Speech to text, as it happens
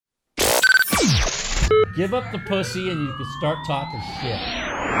Give up the pussy and you can start talking shit.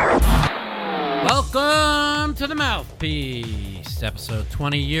 Welcome to the Mouthpiece, episode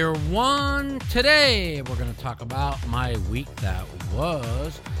 20, year 1. Today, we're going to talk about my week that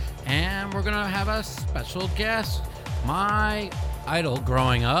was, and we're going to have a special guest, my idol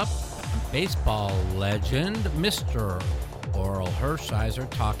growing up, baseball legend, Mr. Orel Hershiser,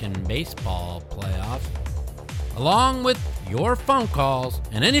 talking baseball playoffs, along with your phone calls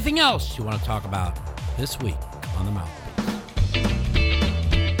and anything else you want to talk about this week on the Mouthpiece.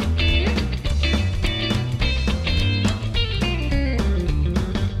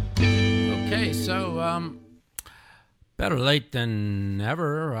 Okay, so better late than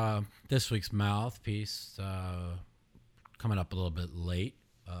never. This week's Mouthpiece coming up a little bit late.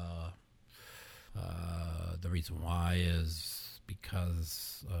 The reason why is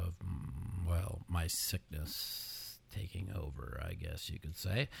because of, well, my sickness taking over, I guess you could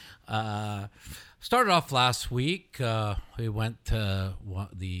say. Started off last week. We went to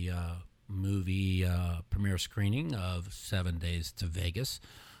the movie premiere screening of 7 Days to Vegas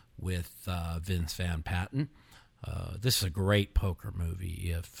with Vince Van Patten. This is a great poker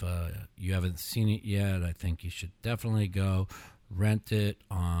movie. If you haven't seen it yet, I think you should definitely go rent it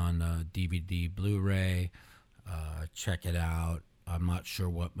on DVD, Blu-ray. Check it out. I'm not sure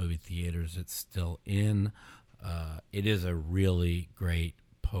what movie theaters it's still in. It is a really great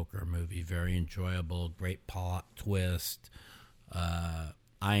poker movie. Very enjoyable. Great plot twist. I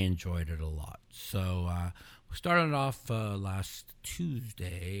enjoyed it a lot. So we started off last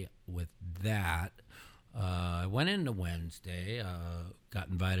Tuesday with that. I went into Wednesday. Got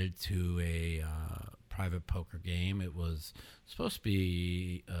invited to a private poker game. It was supposed to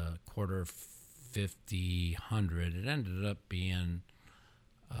be quarter 50, 100. It ended up being,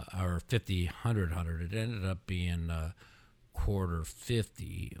 or 50, 100, 100. It ended up being quarter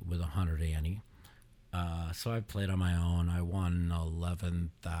 50 with 100 ante. So I played on my own. I won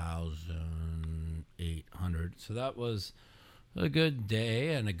 11,800. So that was a good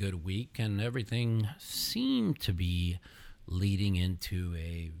day and a good week, and everything seemed to be leading into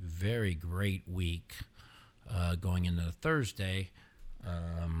a very great week going into Thursday.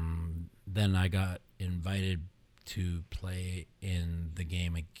 Then I got invited to play in the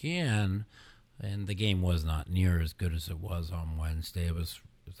game again, and the game was not near as good as it was on Wednesday. It was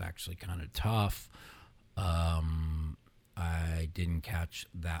actually kind of tough. I didn't catch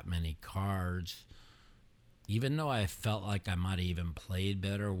that many cards, even though I felt like I might have even played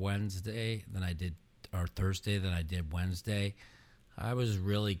better Wednesday than I did, or Thursday than I did Wednesday. I was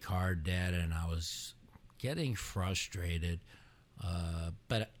really card dead, and I was getting frustrated.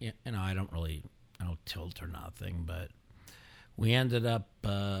 But you know, I don't tilt or nothing. But we ended up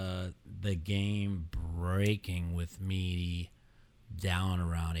the game breaking with me down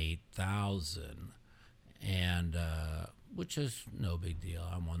around 8,000, and which is no big deal.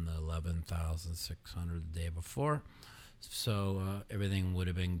 I won the 11,600 the day before. So everything would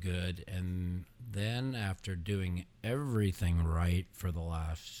have been good. And then after doing everything right for the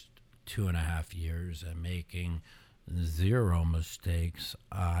last 2.5 years and making zero mistakes,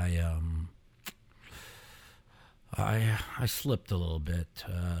 I slipped a little bit.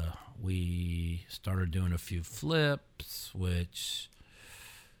 We started doing a few flips, which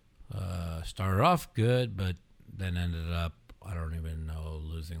started off good, but then ended up, I don't even know,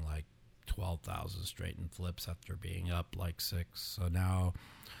 losing like 12,000 straight in flips after being up like 6. So now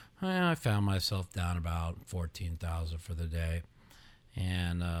I found myself down about 14,000 for the day.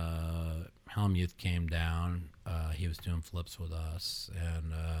 And Helmuth came down. He was doing flips with us,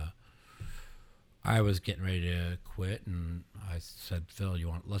 and I was getting ready to quit, and I said, Phil,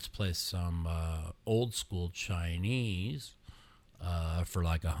 let's play some old school Chinese for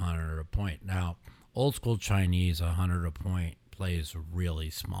like 100 a point. Now, old school Chinese, 100 a point, plays really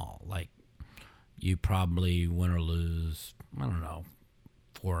small. Like, you probably win or lose, I don't know,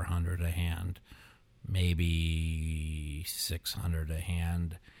 400 a hand, maybe 600 a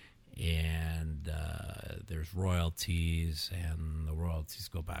hand, and there's royalties, and the royalties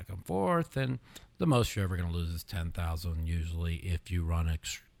go back and forth, and the most you're ever going to lose is 10,000 usually if you run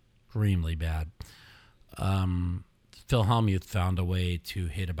extremely bad. Phil Helmuth found a way to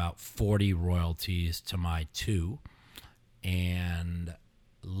hit about 40 royalties to my 2, and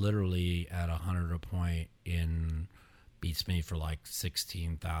literally at 100 a point beats me for like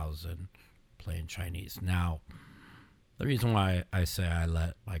 16,000 playing Chinese. Now, the reason why I say I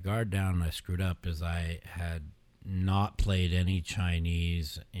let my guard down and I screwed up is I had not played any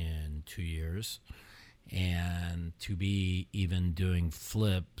Chinese in 2 years, and to be even doing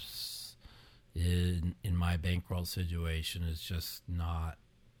flips in my bankroll situation is just not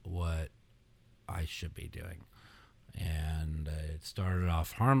what I I should be doing. And it started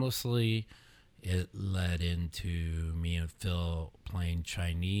off harmlessly. It led into me and Phil playing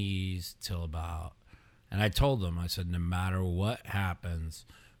Chinese till about, and I told them, I said, no matter what happens,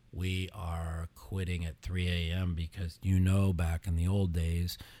 we are quitting at 3 a.m. because, back in the old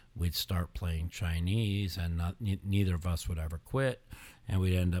days, we'd start playing Chinese and neither of us would ever quit, and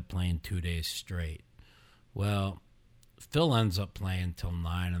we'd end up playing 2 days straight. Well, Phil ends up playing till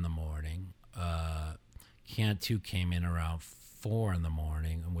 9 in the morning. Cantu came in around 4 in the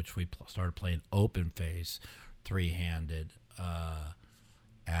morning, in which we started playing open face, three-handed,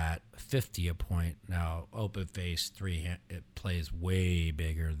 at 50 a point. Now, open face it plays way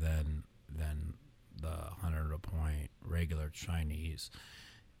bigger than the 100 a point regular Chinese.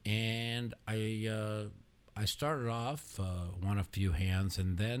 And I started off, won a few hands,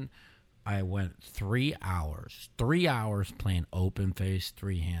 and then I went 3 hours playing open face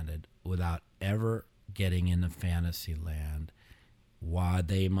three-handed without ever getting into fantasy land. Why,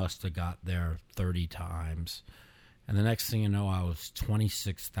 they must have got there 30 times. And the next thing you know, I was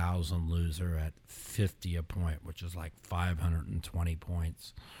 26,000 loser at 50 a point, which is like 520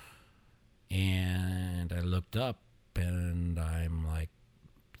 points. And I looked up, and I'm like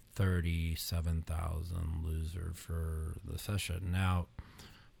 37,000 loser for the session. Now,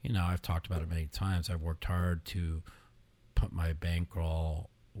 I've talked about it many times. I've worked hard to put my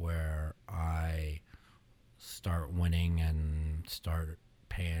bankroll where I start winning and start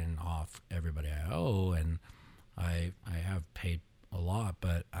paying off everybody I owe, and I have paid a lot,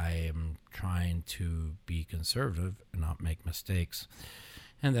 but I am trying to be conservative and not make mistakes.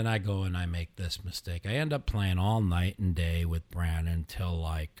 And then I go and I make this mistake. I end up playing all night and day with Brandon till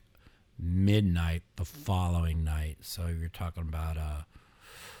like midnight the following night. So you're talking about a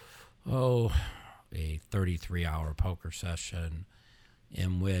 33-hour poker session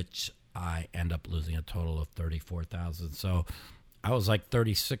in which I end up losing a total of 34,000. So I was like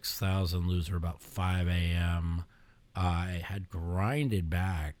 36,000 loser about 5 a.m. I had grinded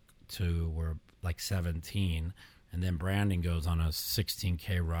back to where like 17, and then Brandon goes on a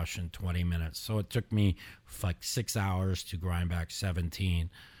 16K rush in 20 minutes. So it took me like 6 hours to grind back 17.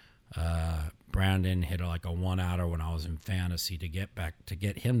 Brandon hit like a one-outer when I was in fantasy to get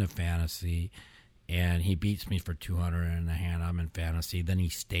him to fantasy, and he beats me for 200 in a hand. I'm in fantasy. Then he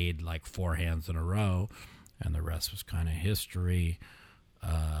stayed like 4 hands in a row, and the rest was kind of history.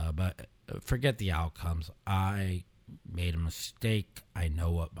 But forget the outcomes. I made a mistake. I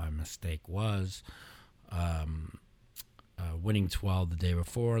know what my mistake was. Winning 12 the day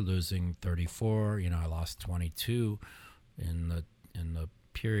before, losing 34. I lost 22 in the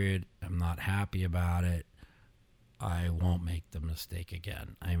period. I'm not happy about it. I won't make the mistake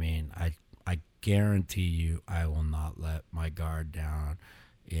again. I mean, I guarantee you I will not let my guard down.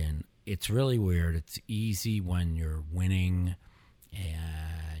 It's really weird. It's easy when you're winning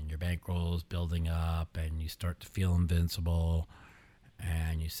and your bankroll is building up and you start to feel invincible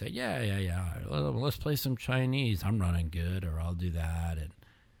and you say, yeah, let's play some Chinese. I'm running good, or I'll do that.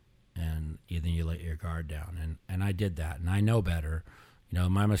 And then you let your guard down. And I did that, and I know better.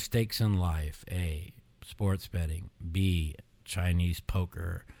 My mistakes in life: A, sports betting; B, Chinese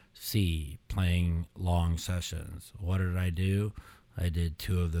poker; C, playing long sessions. What did I do? I did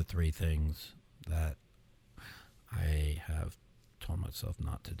 2 of the 3 things that I have told myself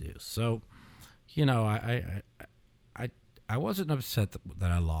not to do. So, I wasn't upset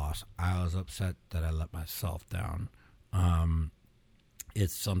that I lost. I was upset that I let myself down.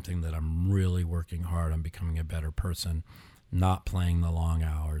 It's something that I'm really working hard on, becoming a better person, not playing the long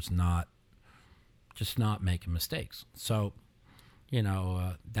hours, not making mistakes. So,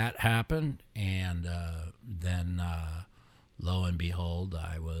 that happened, and then lo and behold,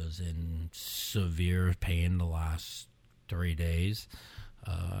 I was in severe pain the last 3 days,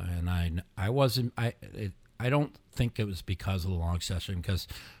 and I don't think it was because of the long session, because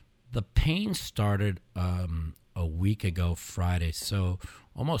the pain started a week ago Friday. So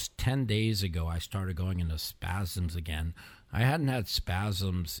almost 10 days ago, I started going into spasms again. I hadn't had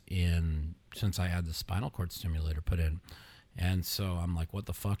spasms since I had the spinal cord stimulator put in. And so I'm like, what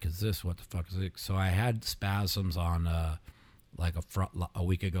the fuck is this? What the fuck is it? So I had spasms on a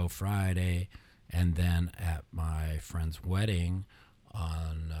week ago Friday, and then at my friend's wedding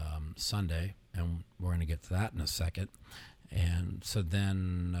on Sunday, and we're going to get to that in a second. And so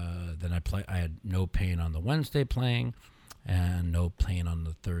then I had no pain on the Wednesday playing, and no pain on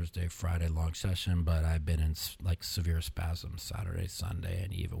the Thursday, Friday long session, but I've been in like severe spasms Saturday, Sunday,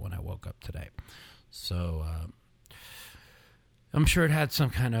 and even when I woke up today. So I'm sure it had some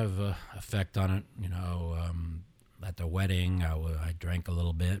kind of effect on it. At the wedding, I drank a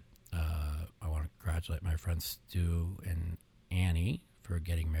little bit. I want to congratulate my friends Stu and Annie for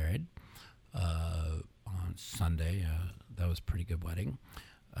getting married on Sunday. That was a pretty good wedding.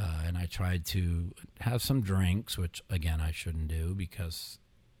 And I tried to have some drinks, which, again, I shouldn't do because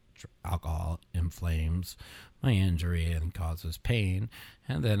alcohol inflames my injury and causes pain.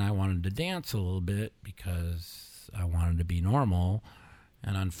 And then I wanted to dance a little bit because I wanted to be normal.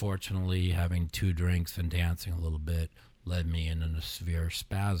 And unfortunately, having 2 drinks and dancing a little bit led me into a severe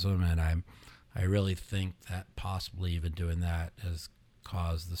spasm. And I really think that possibly even doing that has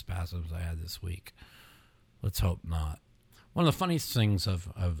caused the spasms I had this week. Let's hope not. One of the funniest things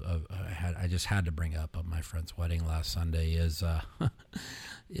I just had to bring up of my friend's wedding last Sunday is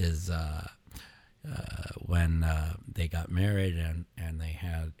when they got married and they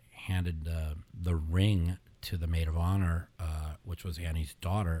had handed the ring to the maid of honor, which was Annie's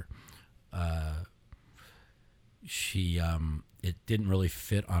daughter. It didn't really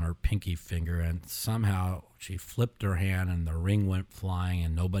fit on her pinky finger, and somehow she flipped her hand and the ring went flying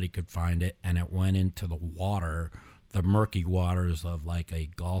and nobody could find it, and it went into the water, the murky waters of like a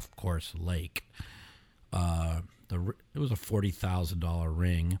golf course lake. It was a $40,000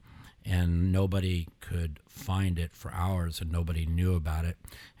 ring, and nobody could find it for hours, and nobody knew about it.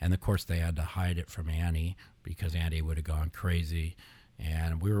 And, of course, they had to hide it from Annie because Annie would have gone crazy.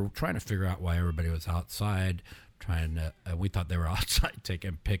 And we were trying to figure out why everybody was outside, we thought they were outside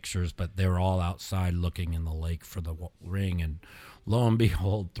taking pictures, but they were all outside looking in the lake for the ring. And lo and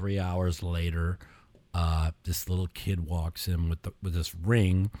behold, 3 hours later, this little kid walks in with this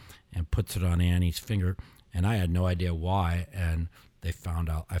ring and puts it on Annie's finger, and I had no idea why. And I found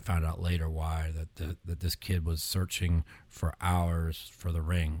out later why, that this kid was searching for hours for the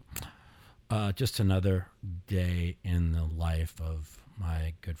ring. Just another day in the life of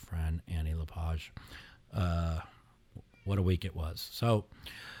my good friend Annie Lepage. What a week it was. So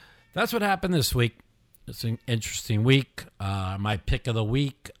that's what happened this week. It's an interesting week. My pick of the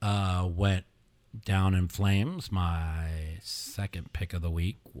week went down in flames. My second pick of the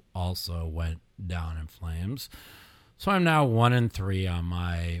week also went down in flames. So I'm now 1-3 on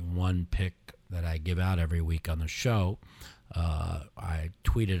my one pick that I give out every week on the show. I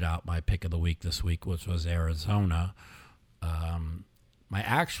tweeted out my pick of the week this week, which was Arizona. My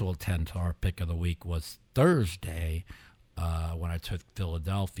actual 10-star pick of the week was Thursday when I took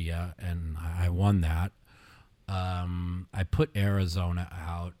Philadelphia, and I won that. I put Arizona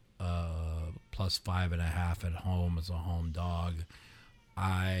out plus 5.5 at home as a home dog.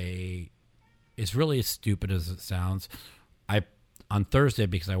 It's really as stupid as it sounds. On Thursday,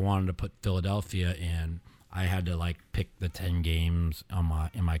 because I wanted to put Philadelphia in, I had to pick the 10 games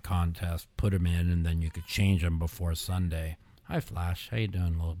in my contest, put them in, and then you could change them before Sunday. Hi, Flash. How you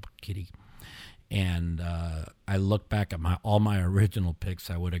doing, little kitty? And I look back at all my original picks.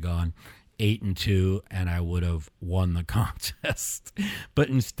 I would have gone 8-2, and I would have won the contest. But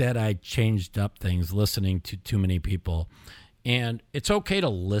instead, I changed up things, listening to too many people. And it's okay to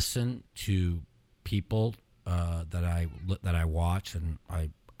listen to people that I watch and I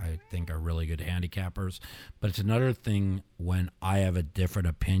think are really good handicappers. But it's another thing when I have a different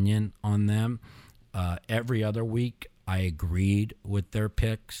opinion on them. Every other week, I agreed with their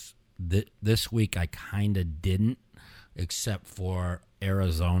picks. This week, I kind of didn't, except for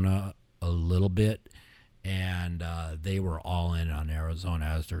Arizona a little bit. And they were all in on Arizona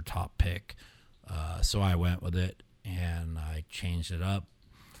as their top pick. So I went with it, and I changed it up.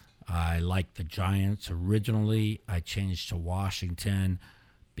 I liked the Giants originally. I changed to Washington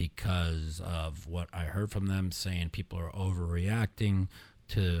because of what I heard from them, saying people are overreacting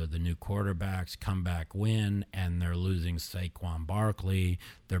to the new quarterbacks, comeback win, and they're losing Saquon Barkley,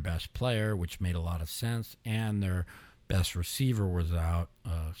 their best player, which made a lot of sense, and their best receiver was out.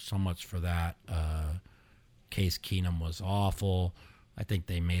 So much for that. Case Keenum was awful. I think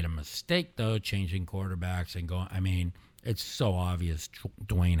they made a mistake, though, changing quarterbacks and going. I mean, it's so obvious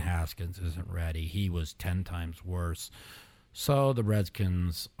Dwayne Haskins isn't ready. He was 10 times worse. So the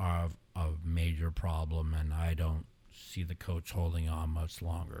Redskins are a major problem, and I don't see the coach holding on much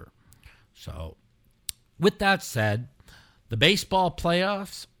longer. So with that said, the baseball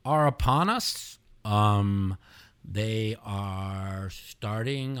playoffs are upon us. They are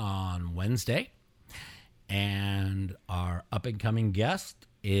starting on Wednesday, and our up-and-coming guest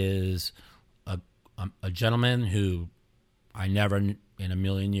is a gentleman who I never in a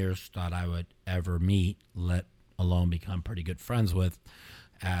million years thought I would ever meet, let alone become pretty good friends with,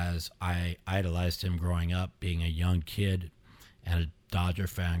 as I idolized him growing up, being a young kid and a Dodger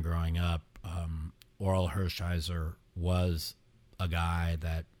fan growing up. Orel Hershiser was a guy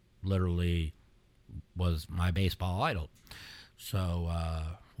that literally was my baseball idol. So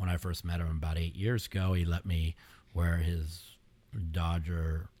when I first met him about 8 years ago. He let me wear his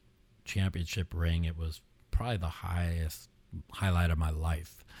Dodger championship ring. It was probably the highlight of my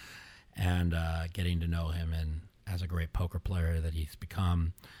life. And getting to know him, and as a great poker player that he's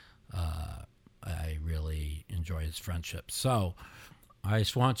become, I really enjoy his friendship. So I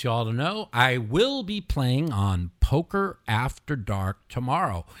just want you all to know I will be playing on Poker After Dark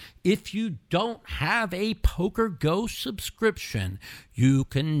tomorrow. If you don't have a Poker Go subscription, you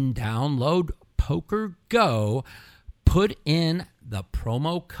can download Poker Go, put in the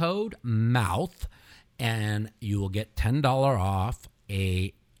promo code MOUTH, and you will get $10 off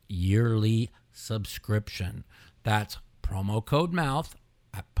a yearly subscription. That's promo code MOUTH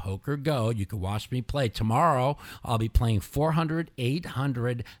at Poker Go. You can watch me play. Tomorrow, I'll be playing 400,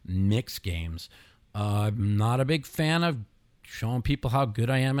 800 mixed games. I'm not a big fan of showing people how good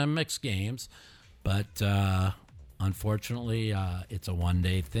I am at mixed games, but unfortunately, it's a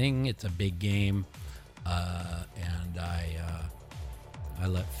one-day thing. It's a big game, and I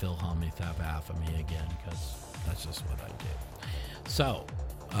let Phil Hellmuth have half of me again because that's just what I do. So,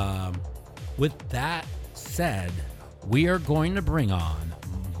 with that said, we are going to bring on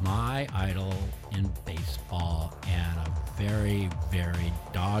my idol in baseball and a very, very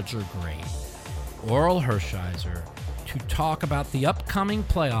Dodger great, Orel Hershiser, to talk about the upcoming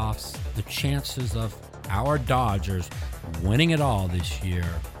playoffs, the chances of our Dodgers winning it all this year,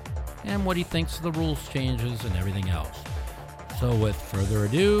 and what he thinks of the rules changes and everything else. So with further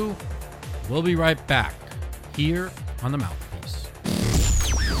ado, we'll be right back here on The Mouthpiece.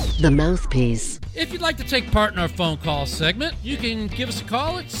 The Mouthpiece. If you'd like to take part in our phone call segment, you can give us a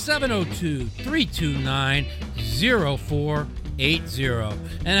call at 702-329-0480.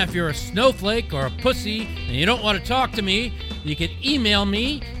 And if you're a snowflake or a pussy and you don't want to talk to me, you can email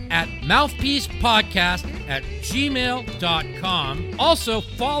me at mouthpiecepodcast@gmail.com. Also,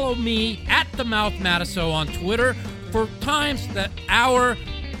 follow me at The Mouth Matusow on Twitter for times that our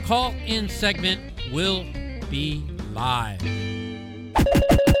call-in segment will be live.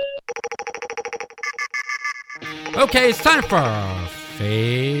 Okay, it's time for our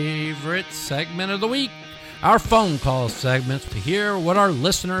favorite segment of the week, our phone call segments, to hear what our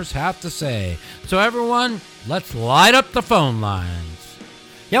listeners have to say. So everyone, let's light up the phone lines.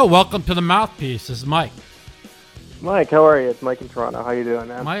 Yeah, welcome to The Mouthpiece. This is Mike. Mike, how are you? It's Mike in Toronto. How you doing,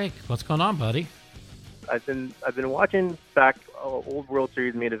 man? Mike, what's going on, buddy? I've been watching back old World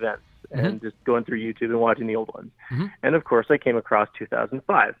Series main events and just going through YouTube and watching the old ones. And of course, I came across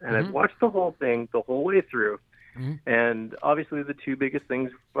 2005, and I've watched the whole thing the whole way through. And obviously, the two biggest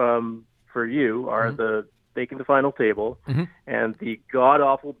things for you are the making the final table and the god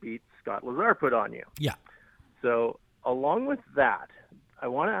awful beat Scott Lazar put on you. Yeah. So along with that, I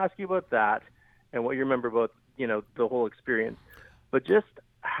want to ask you about that and what you remember about the whole experience, but just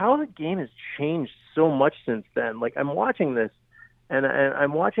how the game has changed so much since then. Like, I'm watching this, and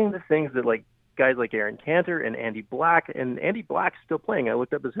I'm watching the things that, like, guys like Aaron Cantor and Andy Black, and Andy Black's still playing. I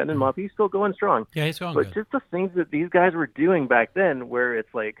looked up his Hendon Muff. He's still going strong. Yeah, he's going but good. Just the things that these guys were doing back then, where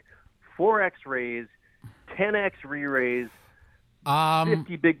it's like 4x raise, 10x re-raise,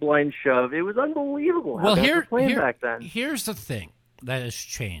 50 big blind shove. It was unbelievable how guys were playing back then. Here's the thing that has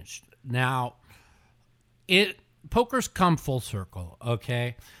changed. Now, poker's come full circle,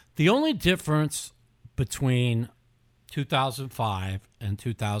 okay? The only difference between 2005 and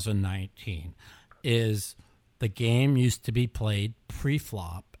 2019 is the game used to be played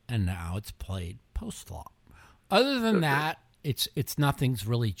pre-flop and now it's played post-flop. Other than that, it's nothing's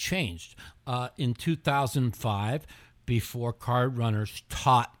really changed. In 2005, before card runners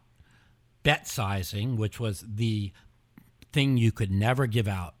taught bet sizing, which was the thing you could never give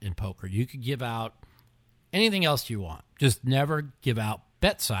out in poker. You could give out anything else you want, just never give out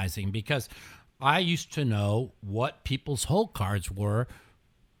bet sizing, because I used to know what people's hold cards were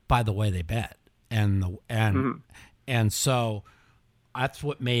by the way they bet, and so that's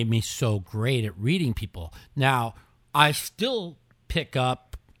what made me so great at reading people. Now, I still pick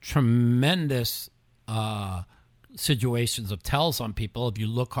up tremendous situations of tells on people. If you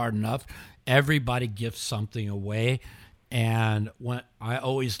look hard enough, everybody gives something away. And when I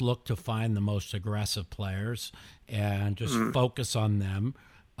always look to find the most aggressive players and just focus on them,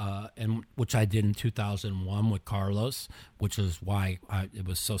 and which I did in 2001 with Carlos, which is why it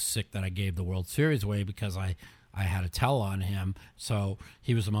was so sick that I gave the World Series away, because I had a tell on him. So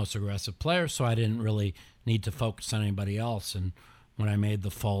he was the most aggressive player, so I didn't really need to focus on anybody else. And when I made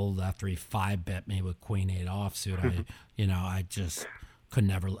the fold after he 5-bet me with Queen 8 offsuit, I just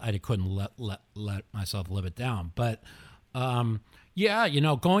couldn't let myself live it down. But going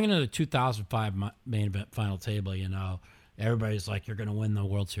into the 2005 main event final table, everybody's like, you're going to win the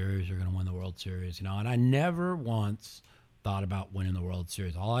World Series, you're going to win the World Series, you know. And I never once thought about winning the World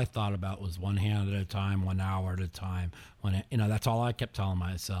Series. All I thought about was 1 hand at a time, 1 hour at a time. That's all I kept telling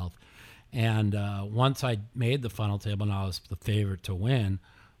myself. And once I made the final table and I was the favorite to win,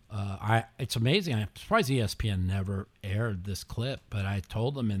 it's amazing. I'm surprised ESPN never aired this clip, but I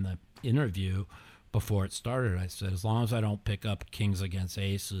told them in the interview before it started, I said, as long as I don't pick up kings against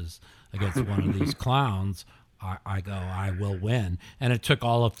aces against one of these clowns, I will win. And it took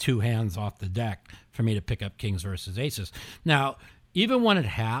all of 2 hands off the deck for me to pick up kings versus aces. Now, even when it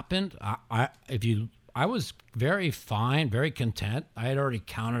happened, I was very fine, very content. I had already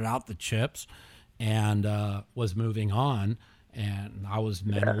counted out the chips and was moving on. And I was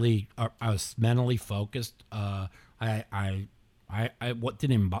mentally focused. Wasn't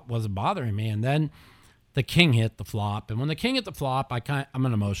bothering me. And then the king hit the flop. And when the king hit the flop, I'm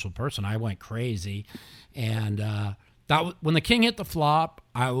an emotional person. I went crazy. And when the king hit the flop,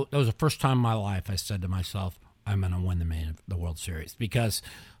 that was the first time in my life I said to myself, I'm going to win the World Series, because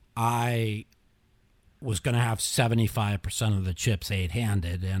I was going to have 75% of the chips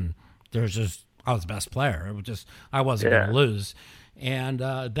 8-handed, and I was the best player. I wasn't going to lose. And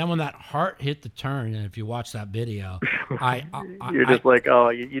then when that heart hit the turn, and if you watch that video, you knew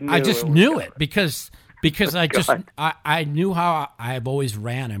I just knew it because I knew how I've always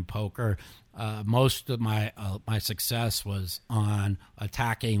ran in poker. Most of my success was on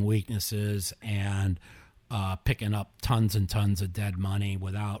attacking weaknesses and picking up tons and tons of dead money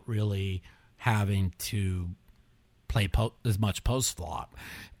without really having to play as much post flop.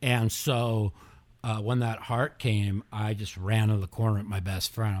 And so when that heart came, I just ran to the corner at my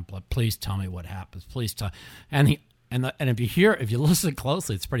best friend. I'm like, please tell me what happens. Please tell. And if you listen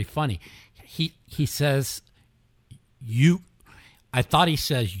closely, it's pretty funny. He says, I thought he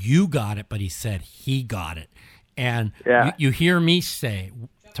says you got it, but he said he got it. And you hear me say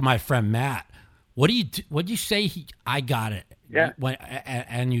to my friend Matt, what'd you say? I got it. Yeah.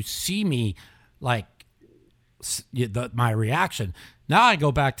 And you see me like my reaction. Now I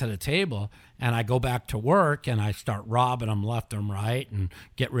go back to the table and I go back to work and I start robbing them left and right and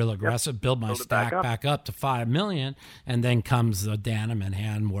get real aggressive, build my stack back up to $5 million. And then comes the Daneman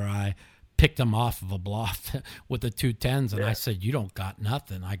hand where I picked him off of a bluff with the 2 10s. And I said, you don't got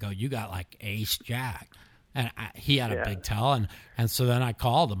nothing. I go, you got like ace jack. And he had a big tell. And so then I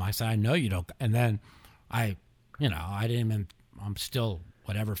called him. I said, I know you don't. And then I didn't even, I'm still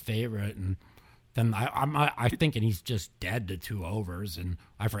whatever favorite. And then I thinking he's just dead to 2 overs. And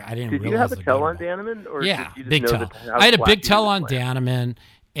I didn't realize. Did you have a tell on Daneman? Or yeah, did you just big know tell. I had a big tell on Daneman,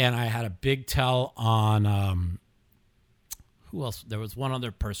 and I had a big tell on, who else? There was one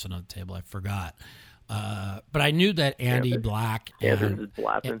other person on the table. I forgot. But I knew that Andy Black.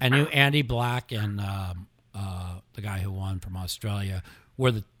 I knew Andy Black and the guy who won from Australia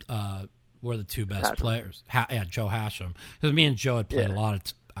were the 2 best players. Joe Hashem. Because me and Joe had played a lot of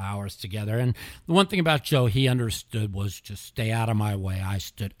hours together. And the one thing about Joe he understood was just stay out of my way. I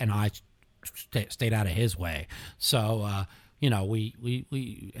stood and I stayed out of his way. So,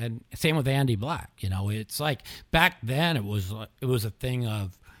 we and same with Andy Black. It's like back then it was a thing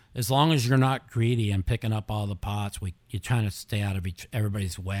of, as long as you're not greedy and picking up all the pots, you're trying to stay out of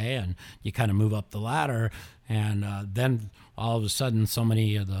everybody's way, and you kind of move up the ladder. And then all of a sudden, so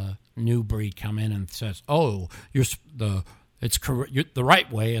many of the new breed come in and says, "Oh, the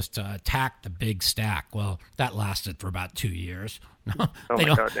right way is to attack the big stack." Well, that lasted for about 2 years. They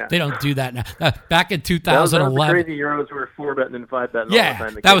don't do that now. Back in 2011, that was the crazy Euros were 4-betting and 5-betting. Yeah, all the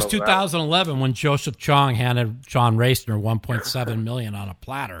time that was 2011 when Joseph Chong handed John Racner $1.7 million on a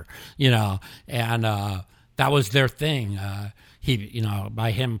platter. And that was their thing. By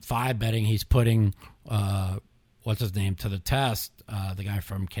him 5-betting, he's putting what's his name to the test. The guy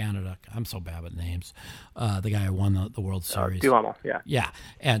from Canada. I'm so bad with names. The guy who won the World Series. Duhamel,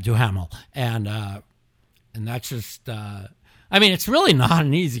 and Duhamel, and that's just. It's really not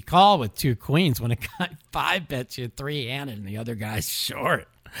an easy call with 2 queens when a guy 5-bets you 3-handed and the other guy's short,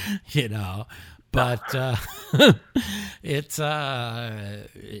 But it's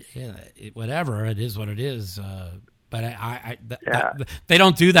whatever. It is what it is. But they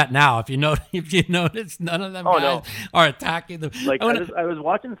don't do that now. If you notice, none of them guys are attacking them. Like I was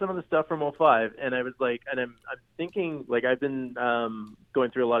watching some of the stuff from 2005, and I was like, and I'm thinking, like, I've been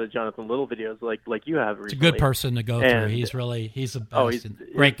going through a lot of Jonathan Little videos, like you have recently. He's a good person to go through. He's the best.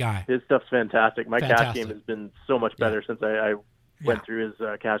 Great guy. His stuff's fantastic. My cash game has been so much better since I went through his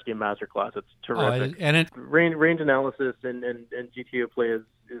cash game masterclass. It's terrific. Range analysis and GTO play is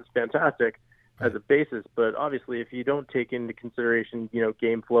fantastic as a basis, but obviously if you don't take into consideration,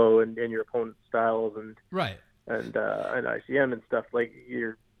 game flow and your opponent's styles and and ICM and stuff, like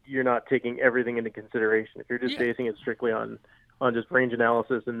you're not taking everything into consideration. If you're just basing it strictly on just range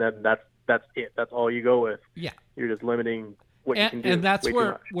analysis, and then that's it. That's all you go with. Yeah, you're just limiting what you can do. And that's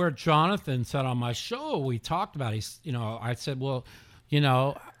where Jonathan said on my show, we talked about. I said, well,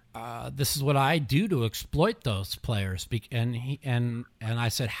 this is what I do to exploit those players. And I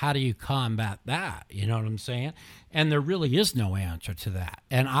said, how do you combat that? You know what I'm saying? And there really is no answer to that.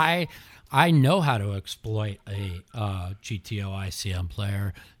 And I know how to exploit a GTO ICM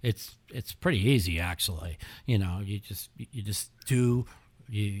player. It's pretty easy, actually. You just do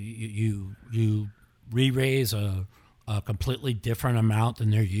you re-raise a completely different amount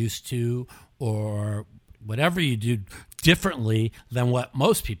than they're used to, or whatever you do differently than what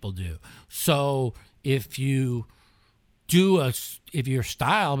most people do. So if your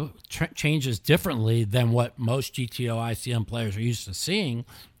style changes differently than what most GTO ICM players are used to seeing,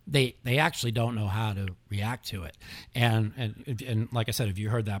 they actually don't know how to react to it. And like I said, if you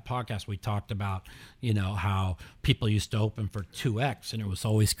heard that podcast, we talked about, how people used to open for 2X and it was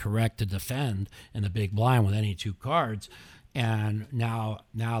always correct to defend in the big blind with any two cards. And now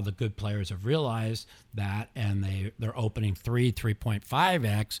the good players have realized that, and they're opening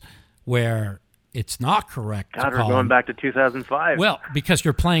 3.5X where it's not correct. God, we're going back to 2005. Well, because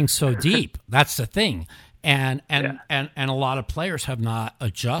you're playing so deep. That's the thing. And a lot of players have not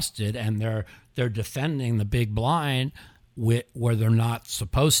adjusted, and they're defending the big blind where they're not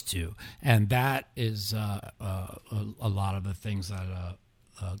supposed to, and that is a lot of the things that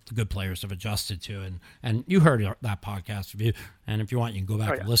the good players have adjusted to. And you heard that podcast review, and if you want, you can go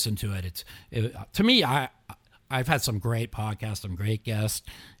back and listen to it. To me, I've had some great podcasts, some great guests,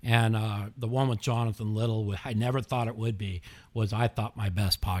 and the one with Jonathan Little, I never thought it would be, was I thought my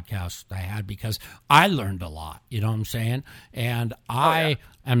best podcast I had, because I learned a lot, you know what I'm saying? And I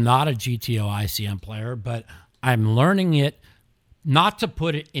am not a GTO ICM player, but I'm learning it not to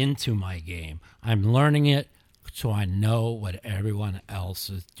put it into my game. I'm learning it so I know what everyone else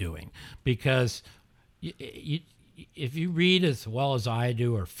is doing. Because if you read as well as I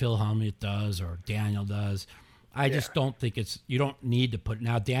do, or Phil Hellmuth does, or Daniel does, I just don't think you don't need to put.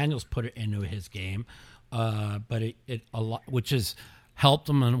 Now Daniel's put it into his game, but it a lot, which has helped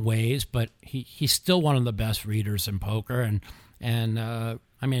him in ways. But he's still one of the best readers in poker, and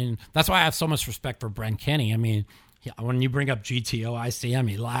I mean, that's why I have so much respect for Brent Kenny. I mean, when you bring up GTO ICM,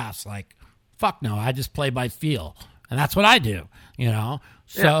 he laughs like, "Fuck no, I just play by feel," and that's what I do.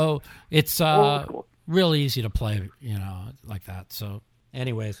 So it's real easy to play, like that. So,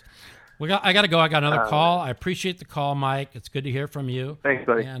 anyways. I got to go. I got another call. I appreciate the call, Mike. It's good to hear from you. Thanks,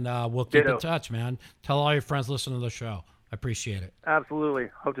 buddy. And we'll keep in touch, man. Tell all your friends listen to the show. I appreciate it.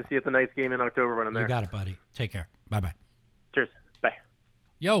 Absolutely. Hope to see you at the Knights game in October when I'm there. You got it, buddy. Take care. Bye-bye. Cheers. Bye.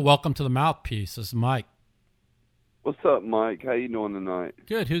 Yo, welcome to the Mouthpiece. This is Mike. What's up, Mike? How you doing tonight?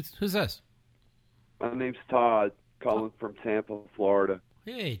 Good. Who's this? My name's Todd, calling from Tampa, Florida.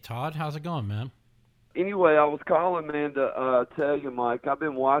 Hey, Todd. How's it going, man? Anyway, I was calling, man, to tell you, Mike, I've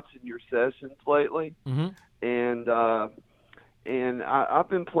been watching your sessions lately, and I've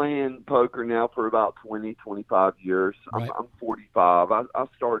been playing poker now for about 20, 25 years. Right. I'm 45. I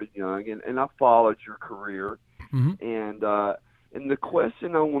started young, and I followed your career. And the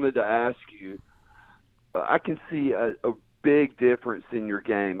question I wanted to ask you, I can see a big difference in your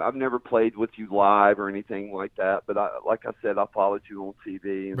game. I've never played with you live or anything like that, but like I said, I followed you on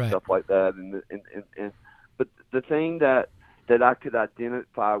TV and stuff like that. But the thing that I could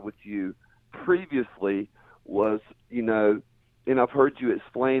identify with you previously was, and I've heard you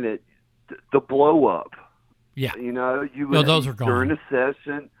explain it, the blow up. Yeah. Those are gone during a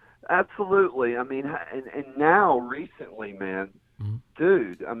session. Absolutely. I mean, and now recently, man,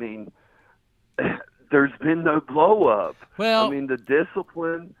 dude, I mean, there's been no blow up. Well, I mean, the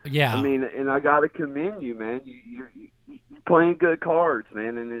discipline. Yeah. I mean, and I got to commend you, man. You're playing good cards,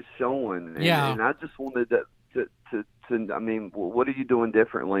 man, and it's showing. And I just wanted to I mean, what are you doing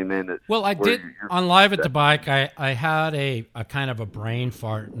differently, man? I did on Live at the Bike. I had a kind of a brain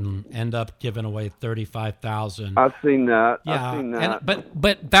fart and end up giving away $35,000. I've seen that. Yeah. I've seen that.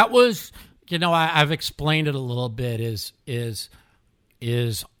 But that was, I've explained it a little bit. Is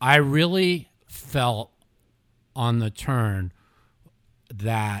I really felt on the turn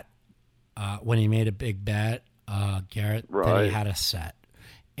that when he made a big bet, Garrett, that he had a set.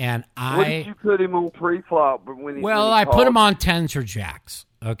 And what did you put him on pre-flop? I put him on tens or jacks,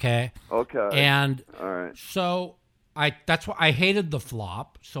 okay? Okay. And all right. So that's why I hated the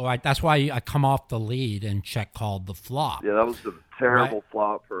flop. So that's why I come off the lead and check called the flop. Yeah, that was a terrible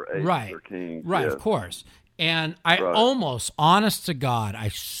flop for ace or king. Right, of course. And I almost, honest to God, I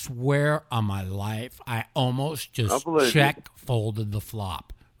swear on my life, I almost just folded the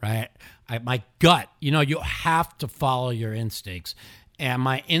flop, right? My gut, you have to follow your instincts. And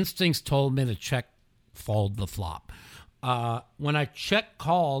my instincts told me to fold the flop. When I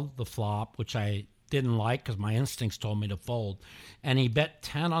called the flop, which I didn't like because my instincts told me to fold, and he bet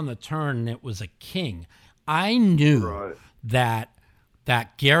 10 on the turn and it was a king, I knew that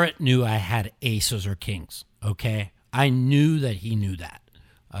Garrett knew I had aces or kings, okay? I knew that he knew that.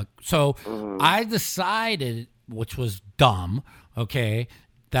 So I decided, which was dumb, okay,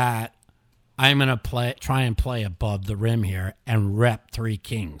 that I'm going to try and play above the rim here and rep 3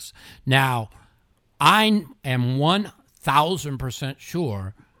 kings. Now, I am 1,000%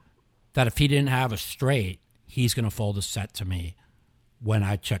 sure that if he didn't have a straight, he's going to fold a set to me when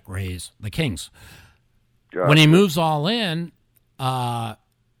I check raise the kings. Gotcha. When he moves all in, I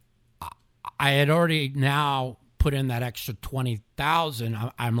had already now put in that extra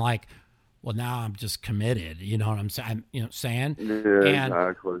 20,000. I'm like, well, now I'm just committed. You know what I'm saying? Yeah,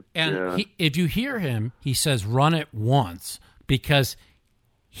 exactly. And if you hear him, he says run it once because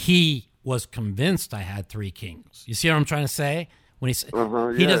he was convinced I had 3 kings. You see what I'm trying to say? When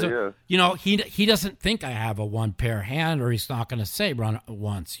he doesn't, he doesn't think I have a 1-pair hand, or he's not going to say run it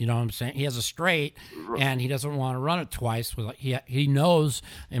once. You know what I'm saying? He has a straight, and he doesn't want to run it twice. He knows.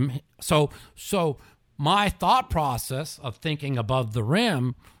 So my thought process of thinking above the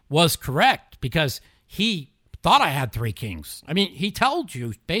rim was correct because he thought I had 3 kings. I mean, he told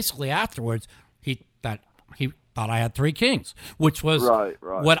you basically afterwards that he thought I had 3 kings, which was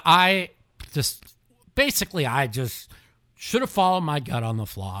what I just should have followed my gut on the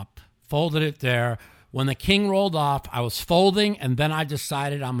flop, folded it there. When the king rolled off, I was folding, and then I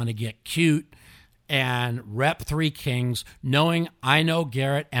decided I'm going to get cute and rep 3 kings, knowing I know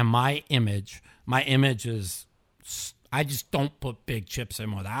Garrett and my image. My image is, I just don't put big chips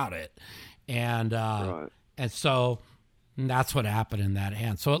in without it. And so that's what happened in that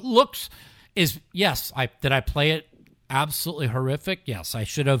hand. So it looks, did I play it absolutely horrific? Yes, I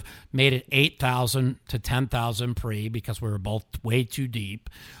should have made it 8,000 to 10,000 pre because we were both way too deep.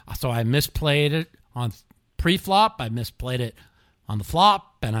 So I misplayed it on pre-flop, I misplayed it on the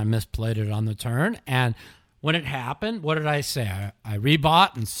flop, and I misplayed it on the turn. And when it happened, what did I say? I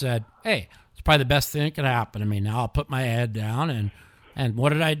rebought and said, hey, it's probably the best thing that could happen to me. Now I'll put my head down. And what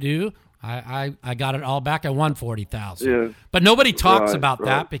did I do? I got it all back at 140,000. Yeah. But nobody talks about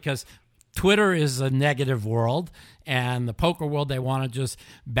that because Twitter is a negative world, and the poker world, they want to just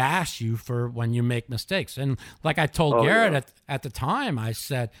bash you for when you make mistakes. And like I told Garrett at the time, I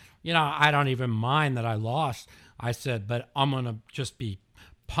said, I don't even mind that I lost. I said, but I'm going to just be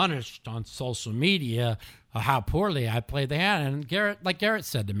punished on social media of how poorly I played the hand. And Garrett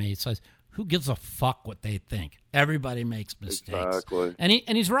said to me, he says, who gives a fuck what they think? Everybody makes mistakes. Exactly.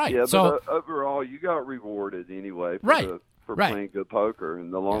 And he's right. Yeah, but overall, you got rewarded anyway for playing good poker in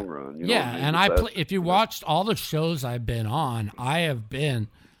the long run. If you watched all the shows I've been on, I have been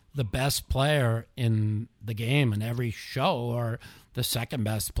the best player in the game in every show, or the second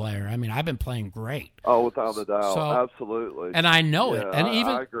best player. I mean, I've been playing great. Oh, without a doubt. Absolutely. And I know it. And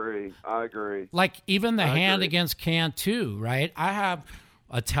I agree. Like even the hand against Cantu, right? I have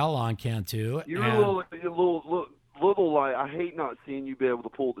a tell on Cantu. You're a little like, I hate not seeing you be able to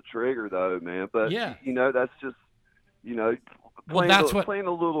pull the trigger though, man. But that's just, playing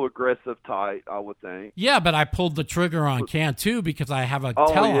a little aggressive tight, I would think. Yeah, but I pulled the trigger on Cantu because I have a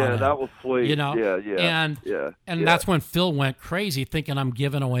tell on him. That was sweet. And that's when Phil went crazy thinking I'm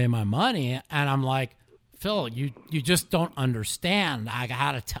giving away my money, and I'm like, Phil, you just don't understand. I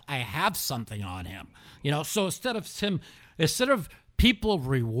have something on him. So instead of people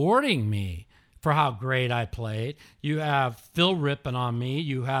rewarding me for how great I played, you have Phil ripping on me.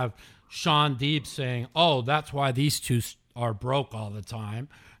 You have Sean Deeb saying, "Oh, that's why these two are broke all the time.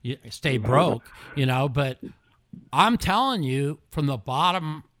 You stay broke," But I'm telling you, from the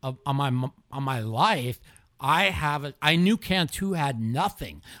bottom of my life, I knew Cantu had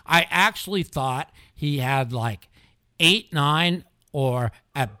nothing. I actually thought he had like 8, 9, or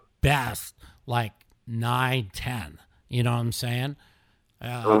at best like 9, 10. You know what I'm saying?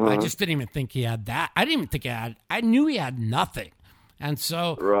 I just didn't even think he had that. I didn't even think he had. I knew he had nothing. And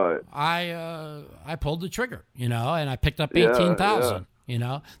so I pulled the trigger, and I picked up 18,000.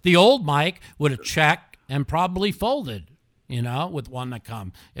 The old Mike would have checked and probably folded, with one to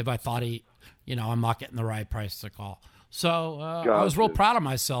come if I thought I'm not getting the right price to call. So I was real proud of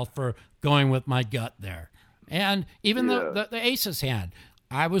myself for going with my gut there. And even the aces hand,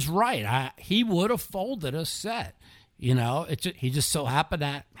 I was right. He would have folded a set. He just so happened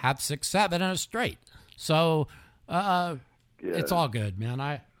to have 6, 7 and a straight. So it's all good, man.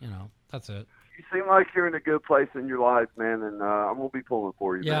 That's it. You seem like you're in a good place in your life, man, and I'm gonna be pulling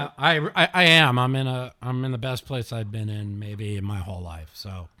for you. Yeah, man. I am. I'm in the best place I've been in maybe in my whole life.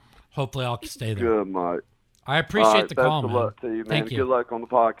 So hopefully I'll stay there. Good, Mike. I appreciate the call, man. Best of luck to you, man. Thank you. Good luck on the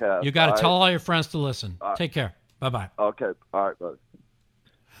podcast. You got to tell all your friends to listen. Right. Take care. Bye-bye. Okay. All right, buddy.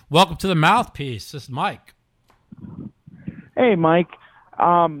 Welcome to the Mouthpiece. This is Mike. Hey, Mike.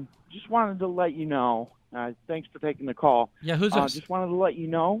 Just wanted to let you know. Thanks for taking the call. Yeah, who's this? Just wanted to let you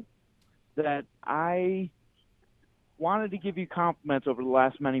know that I wanted to give you compliments over the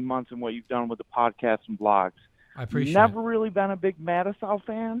last many months and what you've done with the podcast and blogs. I appreciate Never really been a big Matusow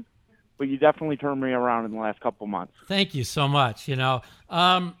fan, but you definitely turned me around in the last couple months. Thank you so much.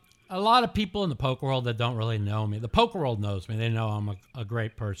 A lot of people in the poker world that don't really know me. The poker world knows me. They know I'm a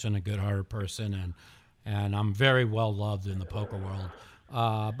great person, a good-hearted person, and I'm very well loved in the poker world.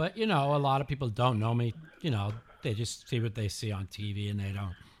 But a lot of people don't know me. They just see what they see on TV, and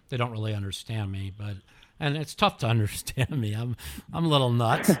they don't really understand me. And it's tough to understand me. I'm a little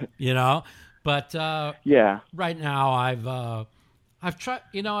nuts, But yeah, right now I've tried.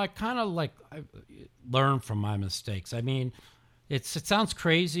 I kind of I learned from my mistakes. I mean, it sounds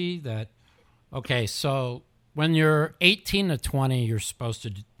crazy that so when you're 18 to 20, you're supposed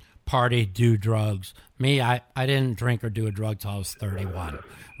to party, do drugs. Me, I didn't drink or do a drug till I was 31,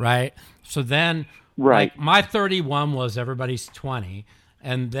 right? So then, right, my 31 was everybody's 20,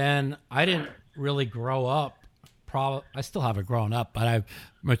 and then I didn't really grow up. I still haven't grown up, but I've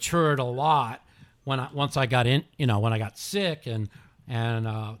matured a lot once I got in. When I got sick and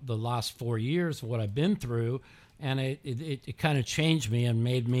the last 4 years of what I've been through, and it kind of changed me and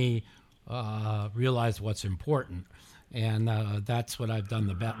made me realize what's important, and that's what I've done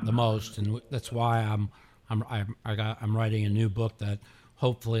the most, and that's why I'm writing a new book that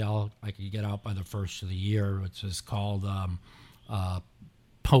hopefully I can get out by the first of the year, which is called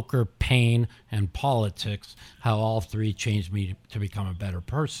Poker, Pain, and Politics: How All Three Changed Me to Become a Better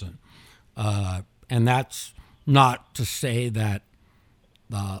Person. And that's not to say that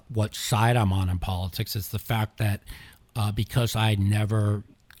what side I'm on in politics. It's the fact that because I never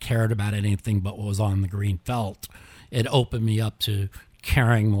cared about anything but what was on the green felt, it opened me up to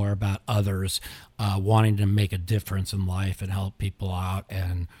caring more about others, wanting to make a difference in life and help people out,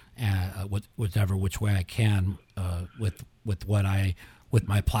 and which way I can with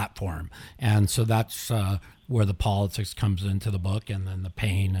my platform. And so that's where the politics comes into the book, and then the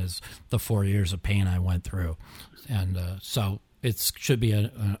pain is the 4 years of pain I went through. And so it should be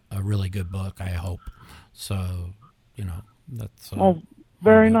a really good book, I hope. So, that's...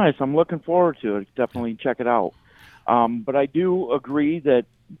 very nice. I'm looking forward to it. Definitely check it out. But I do agree that,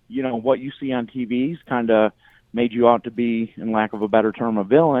 what you see on TV's kind of made you out to be, in lack of a better term, a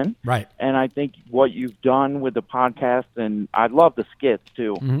villain. Right. And I think what you've done with the podcast, and I love the skits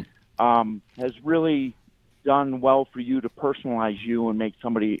too, has really done well for you to personalize you and make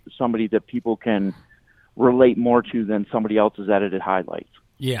somebody that people can relate more to than somebody else's edited highlights.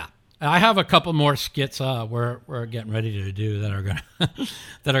 Yeah. I have a couple more skits we're getting ready to do that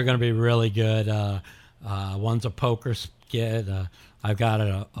are gonna be really good. One's a poker skit. I've got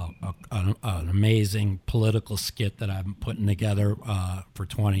an amazing political skit that I'm putting together for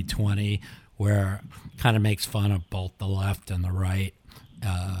 2020, where kind of makes fun of both the left and the right,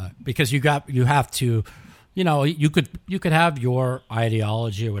 because you have to. You could have your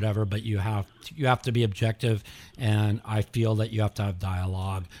ideology or whatever, but you have to be objective, and I feel that you have to have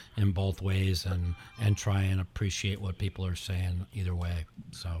dialogue in both ways and try and appreciate what people are saying either way.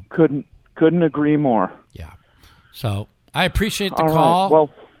 So couldn't agree more. Yeah. So I appreciate the all call. Right. Well,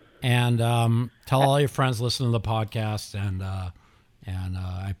 and tell all your friends listen to the podcast, and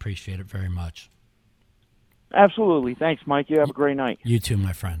I appreciate it very much. Absolutely. Thanks, Mike. You have a great night. You too,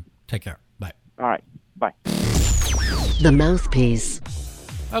 my friend. Take care. Bye. All right. Bye. The Mouthpiece.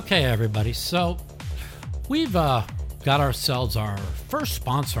 Okay, everybody. So we've got ourselves our first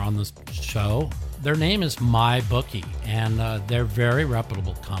sponsor on this show. Their name is MyBookie, and they're a very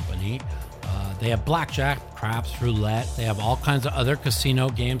reputable company. They have blackjack, craps, roulette. They have all kinds of other casino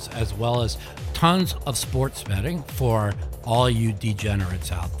games, as well as tons of sports betting for all you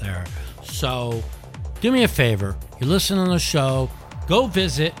degenerates out there. So do me a favor. You're listening to the show. Go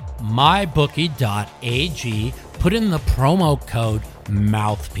visit mybookie.ag. Put in the promo code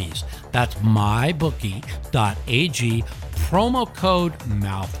Mouthpiece. That's mybookie.ag, promo code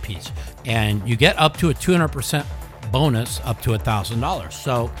Mouthpiece. And you get up to a 200% bonus up to $1,000.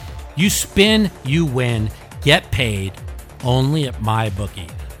 So you spin, you win, get paid only at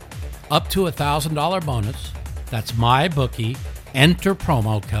MyBookie. Up to $1,000 bonus. That's MyBookie. Enter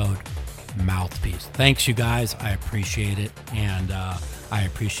promo code Mouthpiece. Thanks, you guys. I appreciate it, and I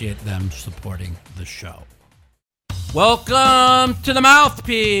appreciate them supporting the show. Welcome to the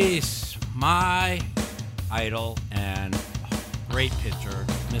Mouthpiece. My idol and great pitcher,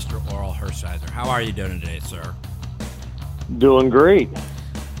 Mr. Orel Hershiser. How are you doing today, sir? Doing great.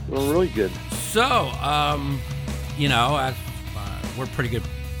 Doing really good. So, we're pretty good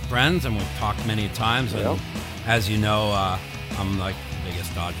friends, and we've talked many times. And as you know, I'm like the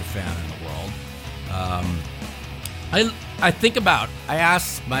biggest Dodger fan in the world. I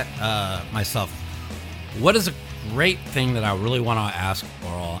ask myself, what is a great thing that I really want to ask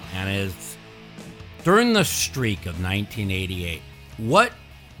Orel, and is during the streak of 1988, what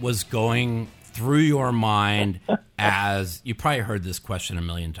was going through your mind as you probably heard this question a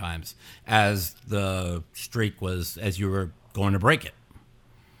million times as the streak was, as you were going to break it?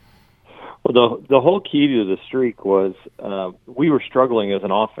 Well, the whole key to the streak was we were struggling as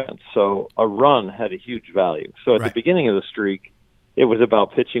an offense, so a run had a huge value. So at the beginning of the streak, it was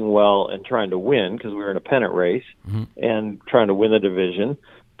about pitching well and trying to win because we were in a pennant race and trying to win the division.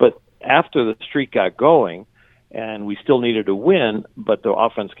 But after the streak got going and we still needed to win, but the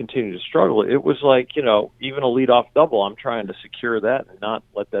offense continued to struggle, it was like, even a leadoff double, I'm trying to secure that and not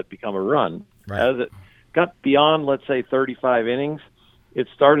let that become a run. Right. As it got beyond, let's say, 35 innings, it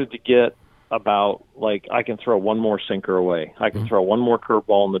started to get about, like, I can throw one more sinker away. I can throw one more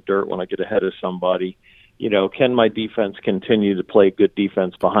curveball in the dirt when I get ahead of somebody. Can my defense continue to play good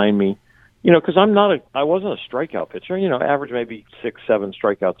defense behind me? Because I wasn't a strikeout pitcher. Average maybe 6-7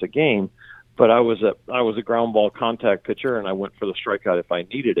 strikeouts a game, but I was a ground ball contact pitcher, and I went for the strikeout if I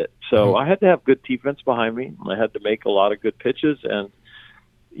needed it. So I had to have good defense behind me. I had to make a lot of good pitches, and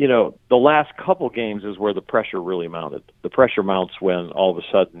the last couple games is where the pressure really mounted. The pressure mounts when all of a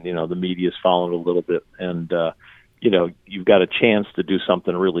sudden, the media's following a little bit, and you've got a chance to do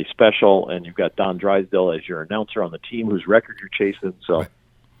something really special, and you've got Don Drysdale as your announcer on the team whose record you're chasing. So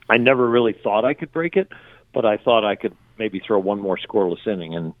I never really thought I could break it, but I thought I could maybe throw one more scoreless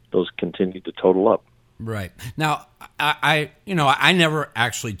inning, and those continued to total up. Right. Now, I never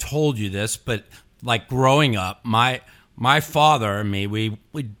actually told you this, but like growing up, my father and me, we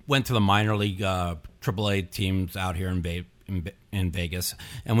went to the minor league AAA teams out here in Vegas,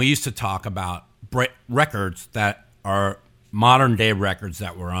 and we used to talk about records that are modern-day records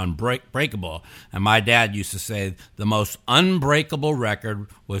that were unbreakable. And my dad used to say the most unbreakable record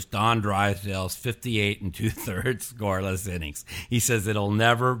was Don Drysdale's 58 2/3 scoreless innings. He says it'll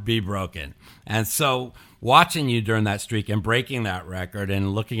never be broken. And so watching you during that streak and breaking that record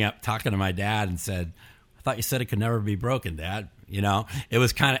and talking to my dad and said, I thought you said it could never be broken, Dad. It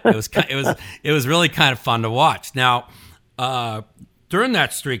was really kind of fun to watch. Now, during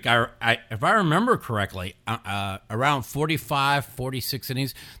that streak, if I remember correctly, around 45, 46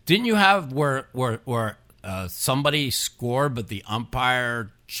 innings, didn't you have where somebody scored but the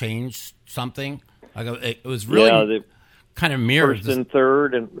umpire changed something? It was really kind of mirrored. First and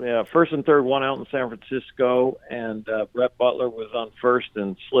third, one out in San Francisco, and Brett Butler was on first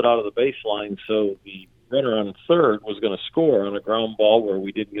and slid out of the baseline, so the runner on third was going to score on a ground ball where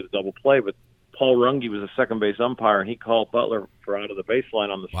we didn't get a double play, but Paul Runge was a second base umpire, and he called Butler for out of the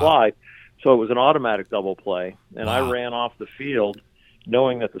baseline on the slide, so it was an automatic double play. And I ran off the field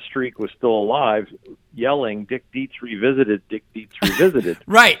knowing that the streak was still alive, yelling, Dick Dietz revisited, Dick Dietz revisited.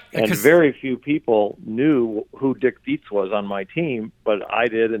 Right. And very few people knew who Dick Dietz was on my team, but I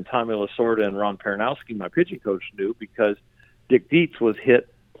did, and Tommy Lasorda and Ron Peranowski, my pitching coach, knew, because Dick Dietz was hit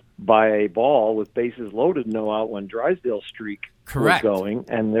by a ball with bases loaded, no out, when Drysdale's streak was going,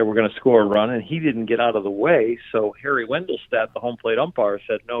 and they were going to score a run, and he didn't get out of the way. So Harry Wendelstedt, the home plate umpire,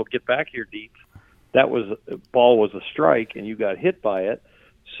 said, "No, get back here, Dietz. That ball was a strike, and you got hit by it."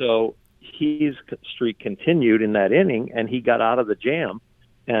 So his streak continued in that inning, and he got out of the jam,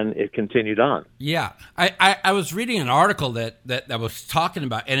 and it continued on. Yeah, I was reading an article that was talking